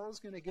here Paul's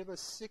going to give us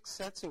 6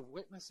 sets of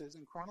witnesses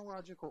in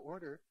chronological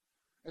order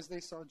as they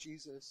saw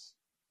Jesus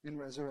in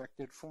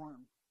resurrected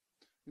form.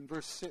 In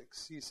verse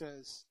 6, he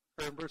says,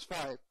 or in verse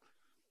 5,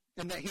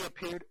 and that he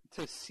appeared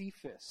to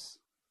Cephas.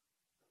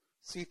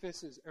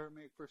 Cephas is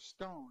Aramaic for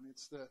stone.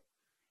 It's the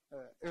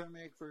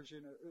Aramaic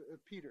version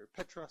of Peter.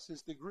 Petros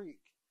is the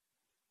Greek,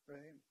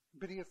 right?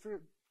 But he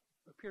appeared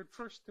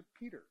first to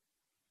Peter.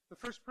 The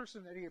first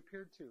person that he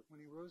appeared to when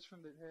he rose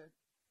from the dead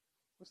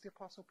was the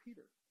Apostle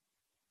Peter.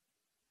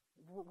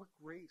 What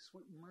grace,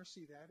 what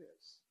mercy that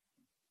is.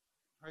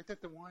 Right?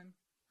 That the one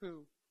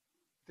who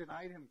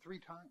denied him 3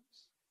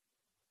 times.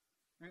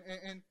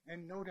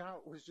 And no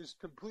doubt was just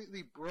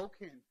completely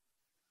broken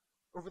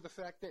over the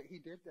fact that he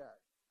did that.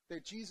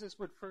 That Jesus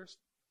would first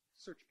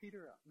search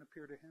Peter out and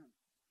appear to him.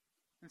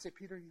 And say,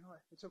 Peter, you know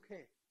what? It's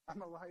okay.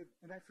 I'm alive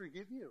and I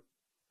forgive you.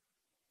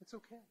 It's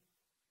okay.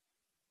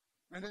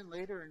 And then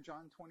later in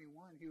John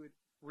 21, he would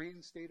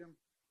reinstate him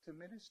to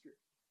ministry.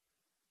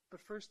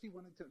 But first he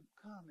wanted to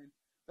come and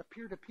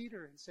appear to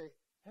Peter and say,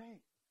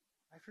 hey,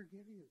 I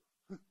forgive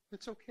you.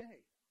 It's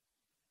okay.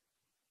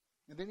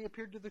 And then he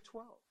appeared to the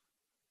 12.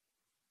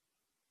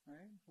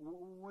 Right?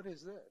 What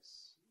is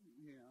this?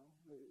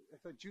 I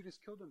thought Judas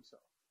killed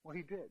himself. Well,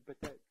 he did, but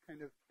that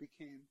kind of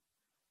became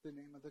the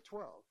name of the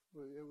 12.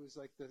 It was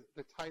like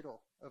the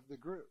title of the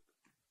group.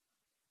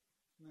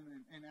 And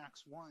then in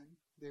Acts 1,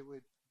 they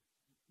would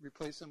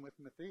replace him with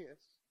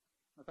Matthias,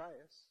 right?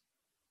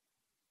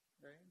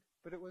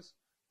 But it was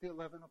the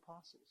 11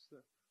 apostles,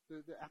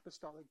 the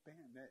apostolic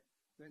band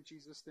that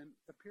Jesus then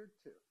appeared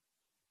to.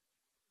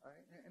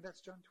 Right? And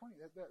that's John 20.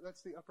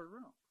 That's the upper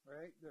room,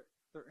 right?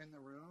 They're in the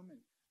room and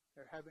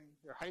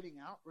they're hiding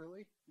out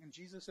really, and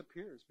Jesus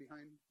appears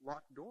behind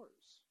locked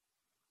doors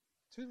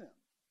to them.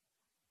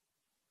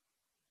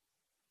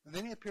 And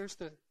then he appears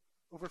to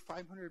over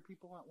 500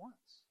 people at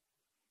once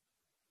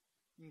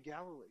in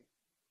Galilee.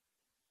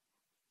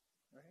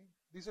 Right?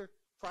 These are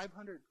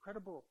 500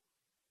 credible,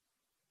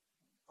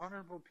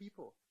 honorable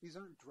people. These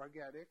aren't drug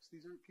addicts.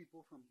 These aren't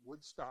people from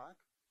Woodstock.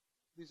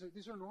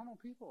 These are normal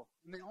people.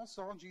 And they all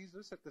saw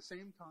Jesus at the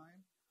same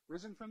time,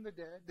 risen from the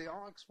dead. They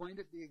all explained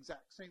it the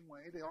exact same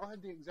way. They all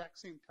had the exact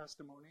same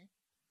testimony.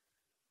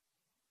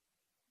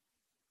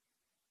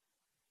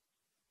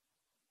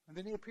 And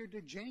then he appeared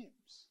to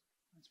James.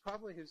 It's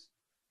probably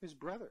his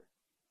brother.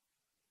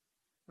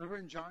 Remember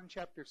in John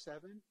chapter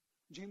 7?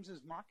 James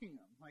is mocking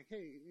him. Like,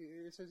 hey,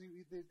 it says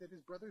that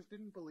his brothers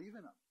didn't believe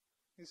in him.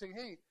 He's saying,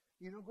 hey,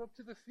 go up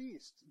to the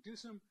feast. Do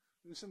some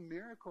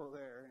miracle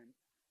there,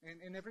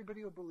 and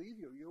everybody will believe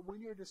you. You'll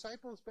win your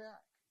disciples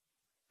back.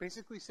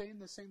 Basically saying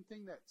the same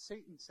thing that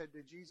Satan said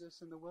to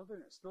Jesus in the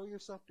wilderness. Throw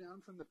yourself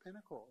down from the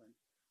pinnacle,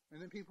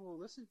 and then people will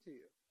listen to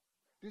you.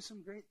 Do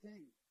some great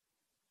thing.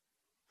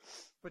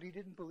 But he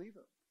didn't believe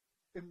him.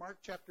 In Mark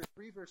chapter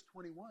 3, verse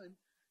 21,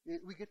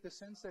 we get the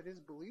sense that his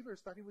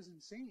believers thought he was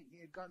insane. He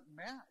had gotten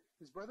mad.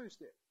 His brothers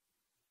did.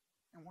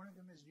 And one of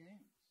them is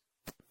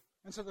James.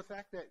 And so the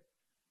fact that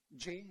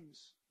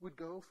James would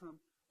go from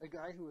a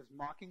guy who was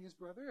mocking his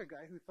brother, a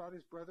guy who thought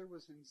his brother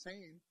was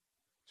insane,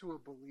 to a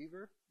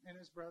believer in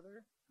his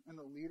brother, and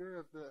the leader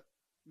of the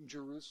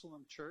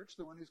Jerusalem church,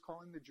 the one who's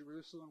calling the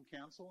Jerusalem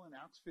Council in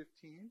Acts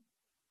 15,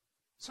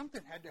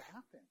 something had to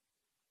happen.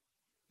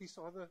 He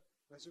saw the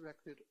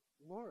resurrected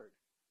Lord.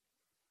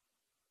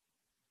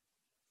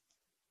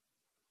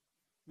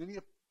 Then he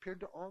appeared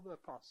to all the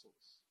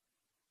apostles.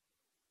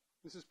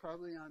 This is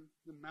probably on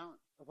the Mount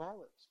of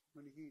Olives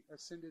when he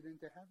ascended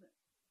into heaven.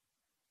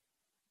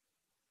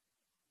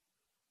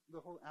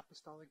 The whole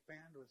apostolic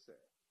band was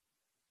there.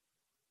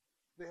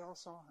 They all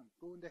saw him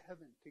go into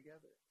heaven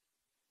together.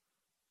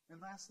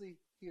 And lastly,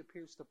 he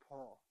appears to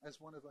Paul as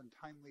one of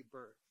untimely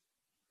birth.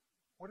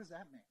 What does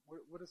that mean?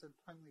 What does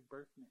untimely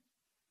birth mean?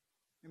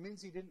 It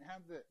means he didn't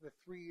have the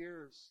 3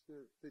 years,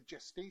 the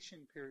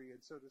gestation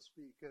period, so to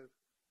speak, of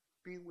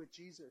being with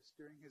Jesus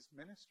during his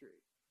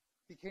ministry.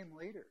 He came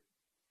later.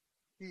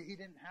 He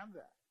didn't have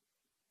that.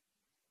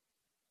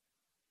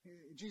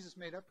 Jesus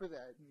made up for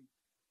that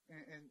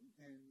in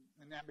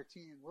the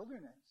Nabatean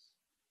wilderness.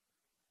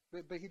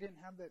 But he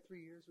didn't have that 3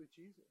 years with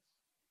Jesus.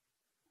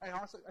 I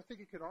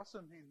think it could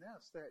also mean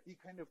this, that he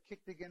kind of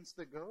kicked against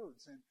the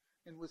goads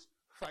and was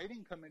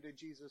fighting coming to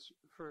Jesus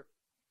for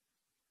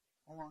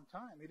a long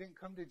time. He didn't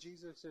come to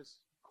Jesus as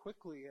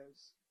quickly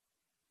as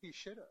he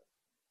should have.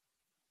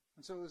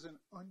 And so it was an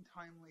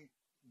untimely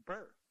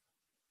birth.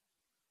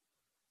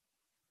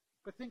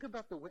 But think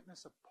about the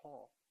witness of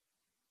Paul,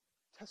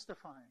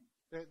 testifying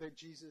that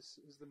Jesus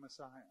is the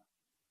Messiah.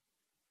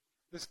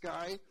 This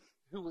guy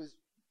who was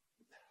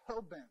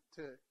hell-bent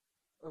to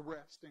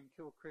arrest and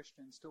kill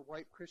Christians, to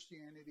wipe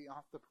Christianity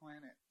off the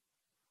planet,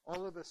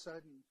 all of a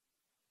sudden,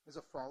 as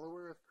a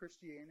follower of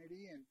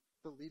Christianity and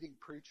the leading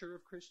preacher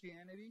of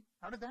Christianity,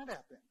 how did that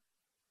happen?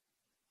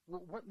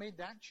 What made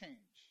that change?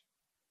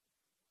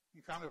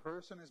 He found a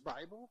verse in his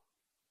Bible?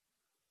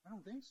 I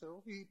don't think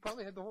so. He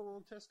probably had the whole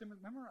Old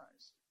Testament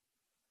memorized.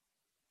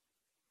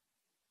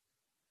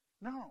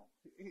 No,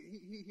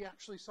 he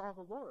actually saw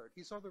the Lord.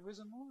 He saw the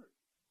risen Lord.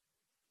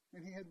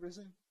 And he had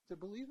risen to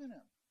believe in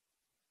him.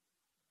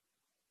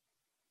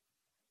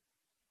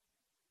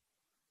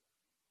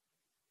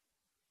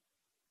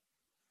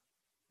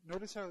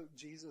 Notice how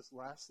Jesus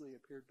lastly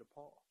appeared to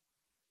Paul.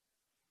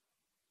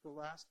 The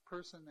last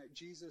person that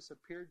Jesus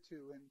appeared to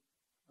in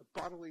a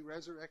bodily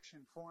resurrection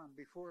form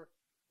before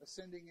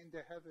ascending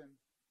into heaven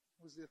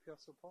was the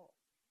Apostle Paul.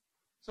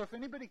 So if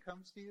anybody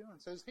comes to you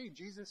and says, hey,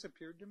 Jesus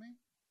appeared to me,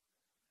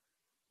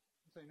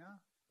 you say, no.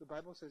 The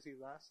Bible says he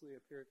lastly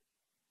appeared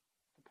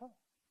to Paul.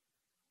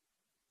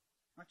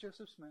 Not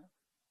Joseph Smith,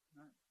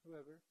 not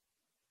whoever.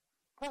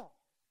 Paul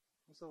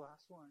was the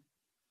last one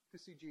to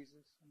see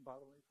Jesus in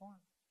bodily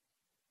form.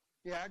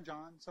 Yeah,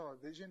 John saw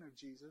a vision of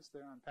Jesus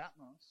there on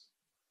Patmos,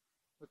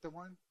 but the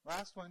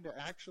last one to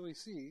actually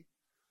see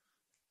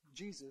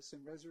Jesus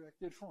in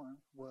resurrected form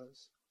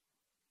was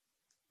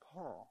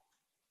Paul.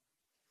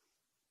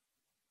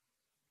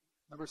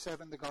 Number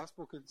 7, the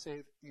gospel could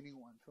save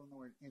anyone. Fill in the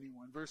word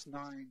anyone. Verse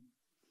 9,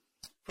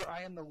 for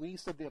I am the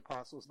least of the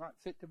apostles, not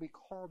fit to be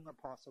called an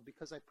apostle,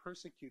 because I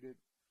persecuted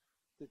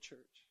the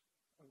church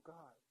of God.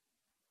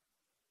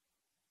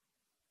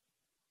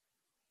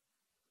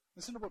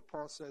 Listen to what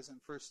Paul says in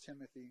 1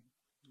 Timothy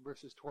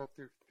verses 12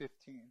 through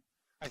 15.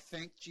 I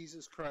thank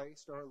Jesus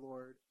Christ, our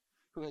Lord,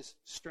 who has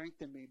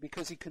strengthened me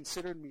because he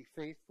considered me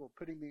faithful,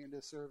 putting me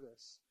into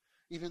service.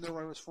 Even though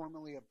I was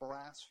formerly a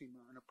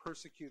blasphemer and a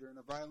persecutor and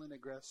a violent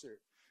aggressor,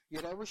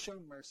 yet I was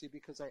shown mercy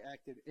because I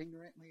acted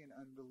ignorantly in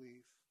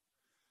unbelief.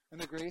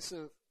 And the grace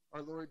of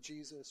our Lord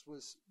Jesus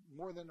was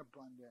more than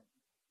abundant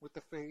with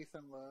the faith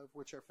and love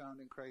which are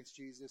found in Christ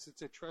Jesus.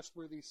 It's a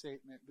trustworthy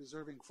statement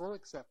deserving full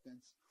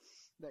acceptance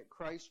that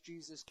Christ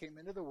Jesus came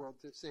into the world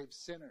to save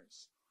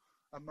sinners,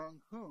 among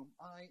whom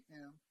I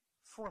am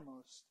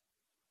foremost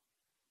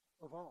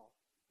of all.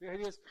 The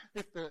idea is,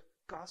 if the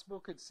gospel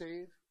could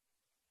save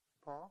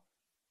Paul,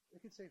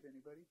 it could save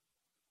anybody.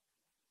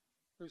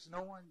 There's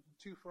no one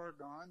too far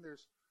gone.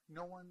 There's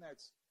no one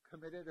that's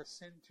committed a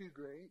sin too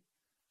great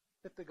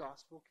that the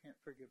gospel can't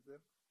forgive them.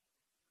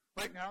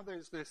 Right now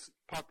there's this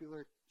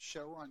popular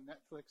show on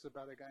Netflix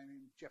about a guy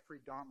named Jeffrey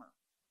Dahmer.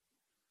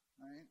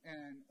 Right?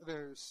 And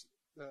there's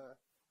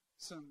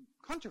some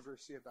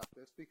controversy about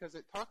this because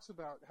it talks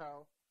about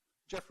how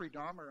Jeffrey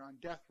Dahmer on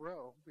death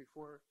row,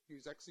 before he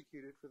was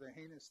executed for the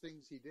heinous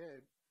things he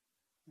did,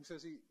 he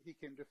says he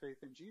came to faith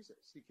in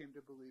Jesus. He came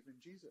to believe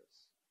in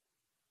Jesus.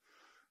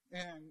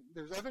 And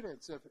there's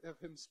evidence of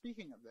him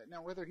speaking of that.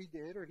 Now, whether he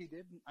did or he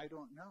didn't, I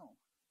don't know.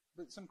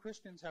 But some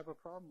Christians have a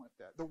problem with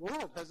that. The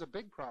world has a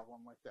big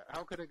problem with that.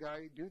 How could a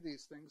guy do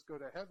these things, go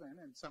to heaven,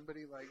 and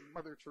somebody like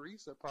Mother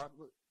Teresa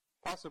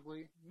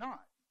possibly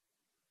not?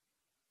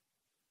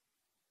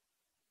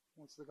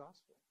 What's the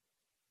gospel?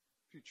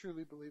 If you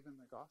truly believe in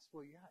the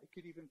gospel, yeah, it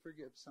could even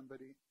forgive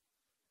somebody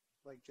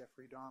like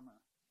Jeffrey Dahmer.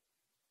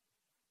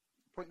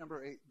 Point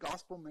number 8,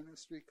 gospel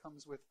ministry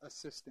comes with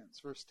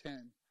assistance. Verse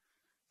 10,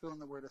 fill in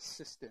the word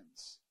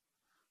assistance.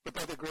 But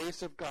by the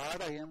grace of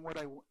God, I am what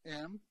I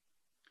am,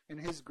 and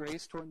his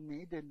grace toward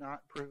me did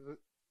not prove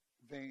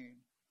vain.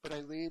 But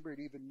I labored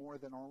even more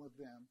than all of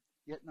them,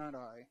 yet not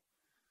I,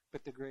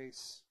 but the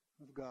grace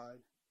of God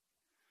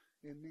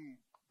in me.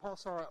 Paul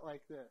saw it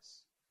like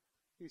this.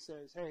 He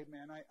says, hey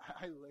man,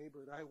 I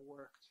labored, I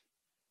worked.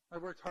 I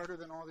worked harder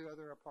than all the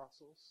other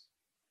apostles.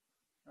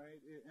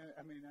 Right?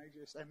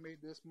 I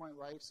made this my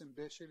life's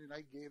ambition, and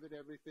I gave it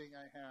everything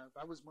I have.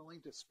 I was willing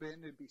to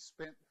spend and be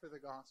spent for the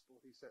gospel,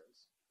 he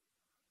says.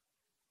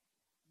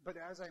 But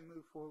as I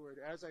moved forward,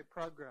 as I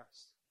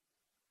progressed,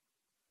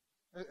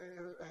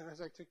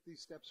 as I took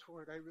these steps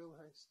forward, I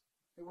realized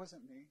it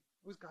wasn't me.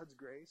 It was God's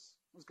grace.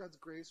 It was God's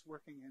grace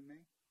working in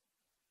me.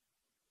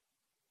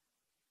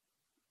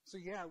 So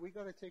yeah, we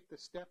got to take the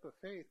step of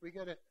faith. We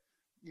got to,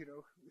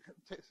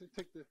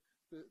 take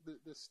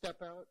the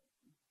step out,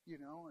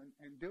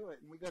 and do it.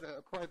 And we got to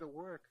apply the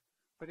work.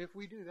 But if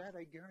we do that,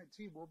 I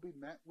guarantee we'll be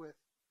met with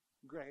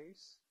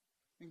grace.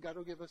 And God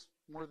will give us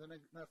more than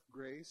enough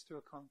grace to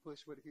accomplish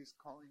what he's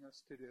calling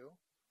us to do.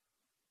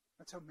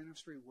 That's how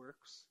ministry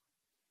works.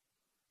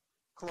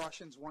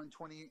 Colossians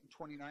 1:28 and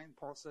 29,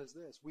 Paul says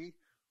this, we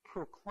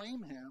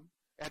proclaim him,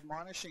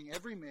 admonishing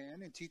every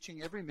man and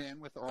teaching every man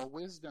with all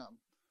wisdom,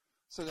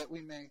 so that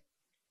we may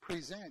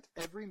present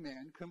every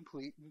man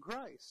complete in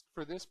Christ.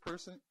 For this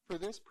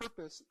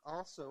purpose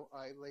also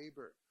I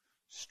labor,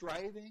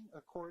 striving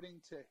according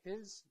to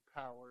his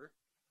power,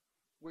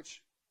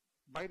 which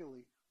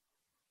mightily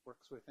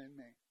works within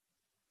me.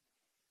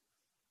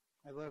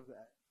 I love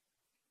that.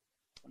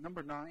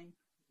 Number 9,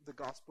 the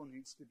gospel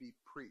needs to be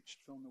preached.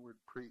 Fill in the word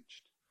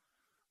preached.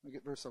 Look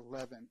at verse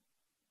 11.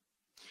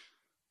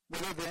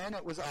 Whether then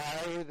it was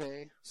I or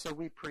they, so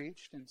we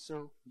preached, and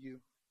so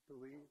you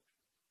believed.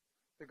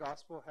 The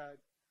gospel had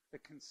a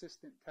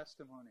consistent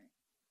testimony.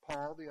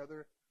 Paul, the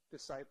other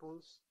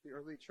disciples, the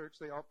early church,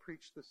 they all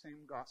preached the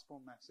same gospel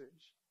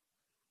message.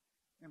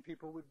 And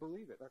people would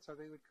believe it. That's how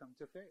they would come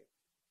to faith.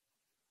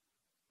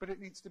 But it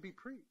needs to be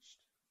preached.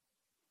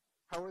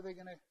 How are they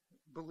going to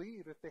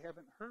believe if they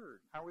haven't heard?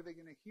 How are they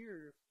going to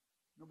hear if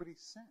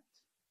nobody's sent?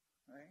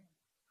 Right?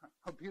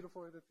 How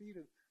beautiful are the feet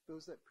of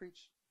those that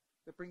preach,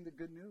 that bring the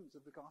good news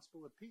of the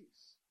gospel of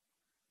peace.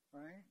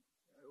 Right?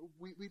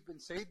 We've been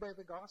saved by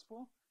the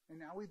gospel, and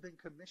now we've been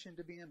commissioned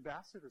to be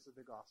ambassadors of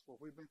the gospel.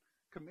 We've been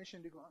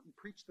commissioned to go out and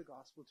preach the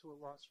gospel to a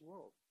lost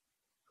world,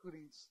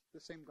 including the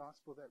same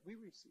gospel that we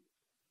received.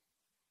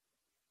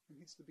 It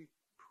needs to be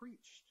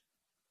preached.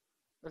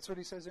 That's what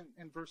he says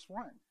in verse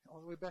 1. All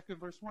the way back in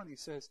verse 1, he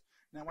says,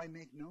 now I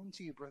make known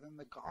to you, brethren,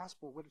 the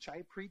gospel which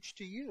I preached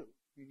to you,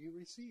 and you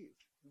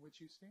received, in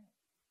which you stand.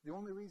 The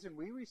only reason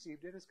we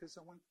received it is because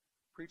someone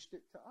preached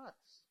it to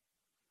us.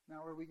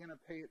 Now are we going to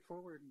pay it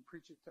forward and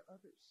preach it to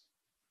others?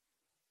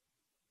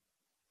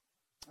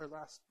 Our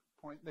last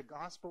point, the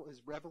gospel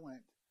is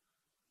relevant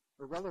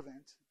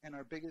in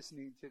our biggest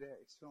need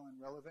today. Still in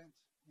relevant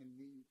and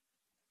need.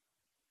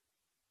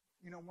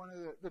 One of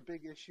the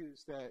big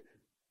issues that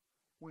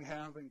we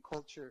have in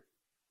culture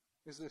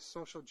is this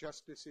social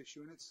justice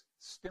issue, and it's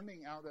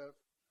stemming out of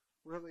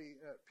really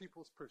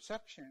people's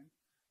perception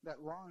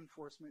that law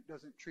enforcement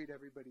doesn't treat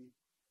everybody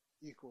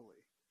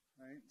equally,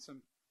 right?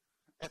 Some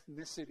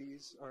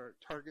ethnicities are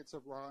targets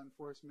of law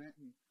enforcement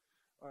and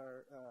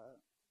are,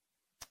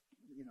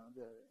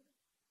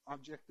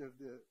 object of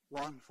the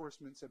law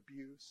enforcement's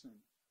abuse and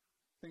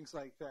things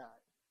like that.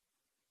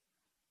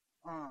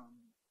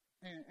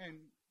 And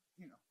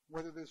you know,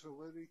 whether there's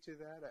validity to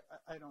that,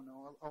 I don't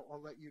know.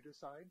 I'll let you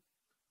decide.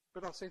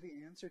 But I'll say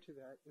the answer to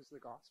that is the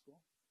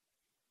gospel.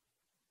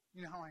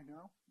 You know how I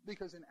know?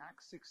 Because in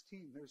Acts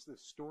 16, there's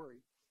this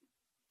story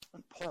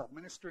of Paul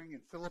ministering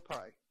in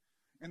Philippi.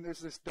 And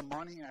there's this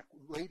demoniac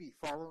lady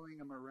following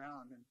him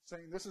around and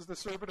saying, "This is the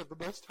servant of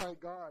the Most High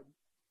God."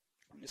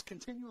 And just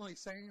continually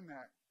saying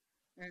that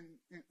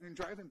and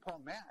driving Paul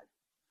mad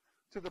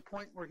to the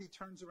point where he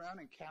turns around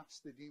and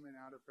casts the demon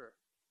out of her.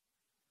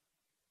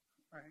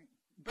 Right?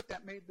 But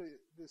that made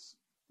this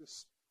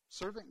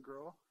servant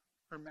girl,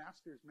 her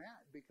masters,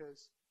 mad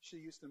because she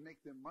used to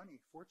make them money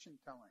fortune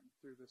telling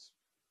through this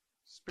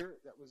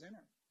spirit that was in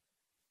her.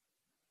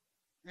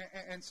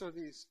 And so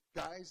these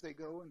guys, they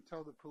go and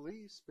tell the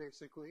police,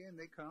 basically, and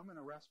they come and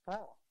arrest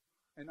Paul.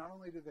 And not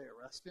only do they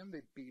arrest him,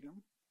 they beat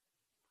him.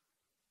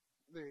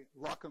 They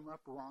lock him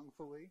up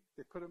wrongfully.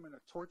 They put him in a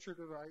torture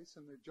device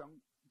in the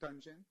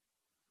dungeon.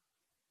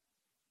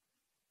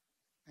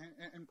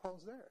 And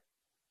Paul's there.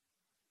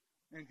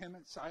 And him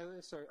and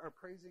Silas are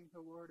praising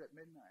the Lord at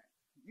midnight.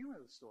 You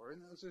know the story.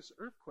 And there's this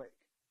earthquake.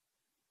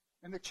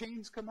 And the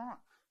chains come off.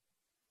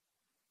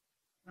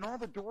 And all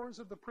the doors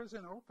of the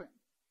prison open.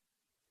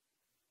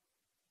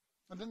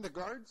 And then the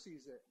guard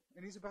sees it,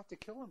 and he's about to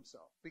kill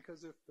himself,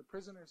 because if the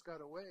prisoners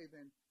got away,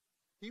 then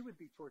he would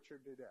be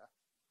tortured to death.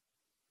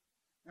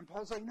 And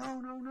Paul's like,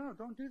 no,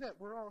 don't do that.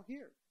 We're all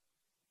here.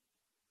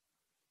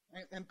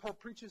 And Paul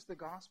preaches the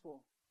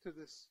gospel to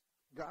this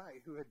guy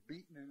who had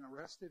beaten and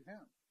arrested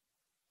him.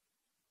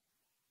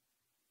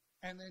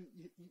 And then,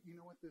 you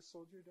know what this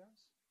soldier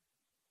does?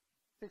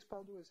 Takes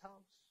Paul to his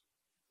house,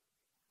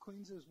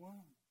 cleans his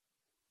wound,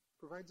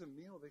 provides a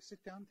meal. They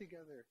sit down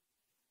together.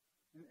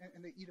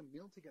 And they eat a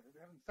meal together.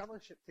 They're having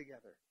fellowship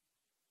together.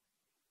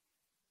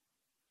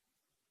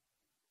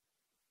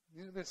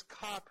 You know, this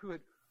cop who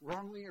had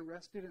wrongly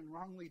arrested and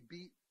wrongly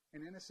beat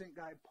an innocent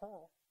guy,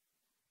 Paul,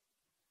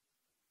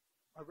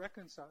 are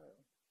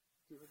reconciled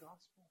through the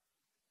gospel.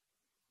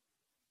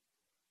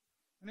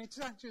 And it's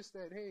not just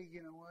that, hey,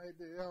 you know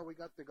what, we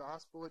got the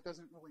gospel. It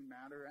doesn't really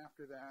matter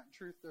after that.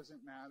 Truth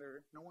doesn't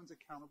matter. No one's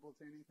accountable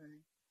to anything.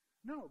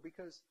 No,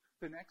 because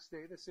the next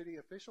day the city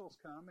officials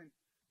come and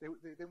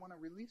they want to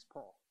release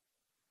Paul.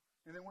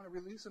 And they want to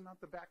release him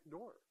out the back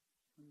door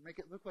and make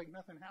it look like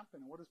nothing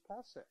happened. And what does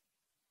Paul say?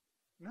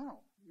 No,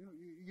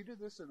 you did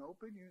this in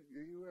open.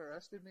 You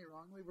arrested me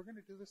wrongly. We're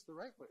going to do this the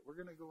right way. We're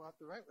going to go out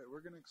the right way.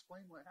 We're going to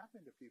explain what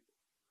happened to people.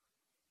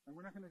 And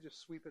we're not going to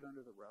just sweep it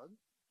under the rug.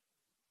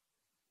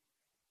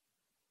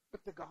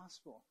 But the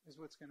gospel is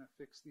what's going to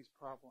fix these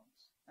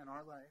problems in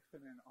our life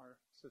and in our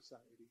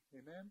society.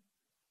 Amen?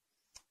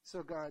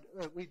 So God,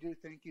 we do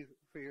thank you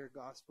for your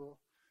gospel.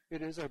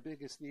 It is our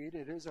biggest need.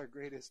 It is our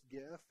greatest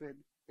gift. And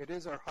it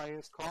is our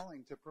highest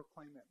calling to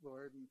proclaim it,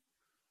 Lord. And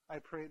I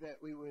pray that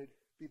we would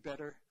be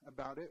better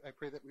about it. I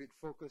pray that we'd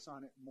focus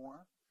on it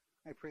more.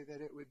 I pray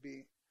that it would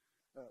be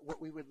what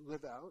we would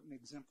live out and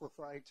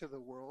exemplify to the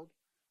world.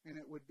 And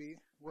it would be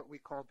what we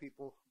call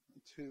people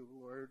to,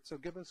 Lord. So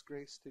give us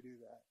grace to do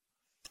that.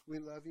 We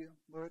love you.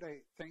 Lord,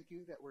 I thank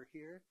you that we're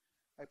here.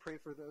 I pray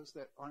for those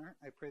that aren't.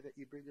 I pray that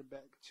you bring them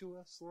back to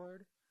us,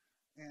 Lord.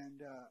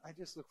 And I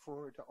just look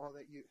forward to all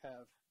that you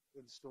have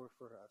in store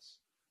for us.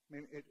 May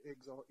it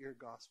exalt your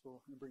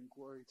gospel and bring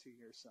glory to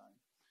your Son.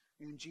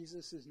 In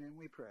Jesus' name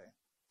we pray.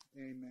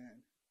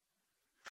 Amen.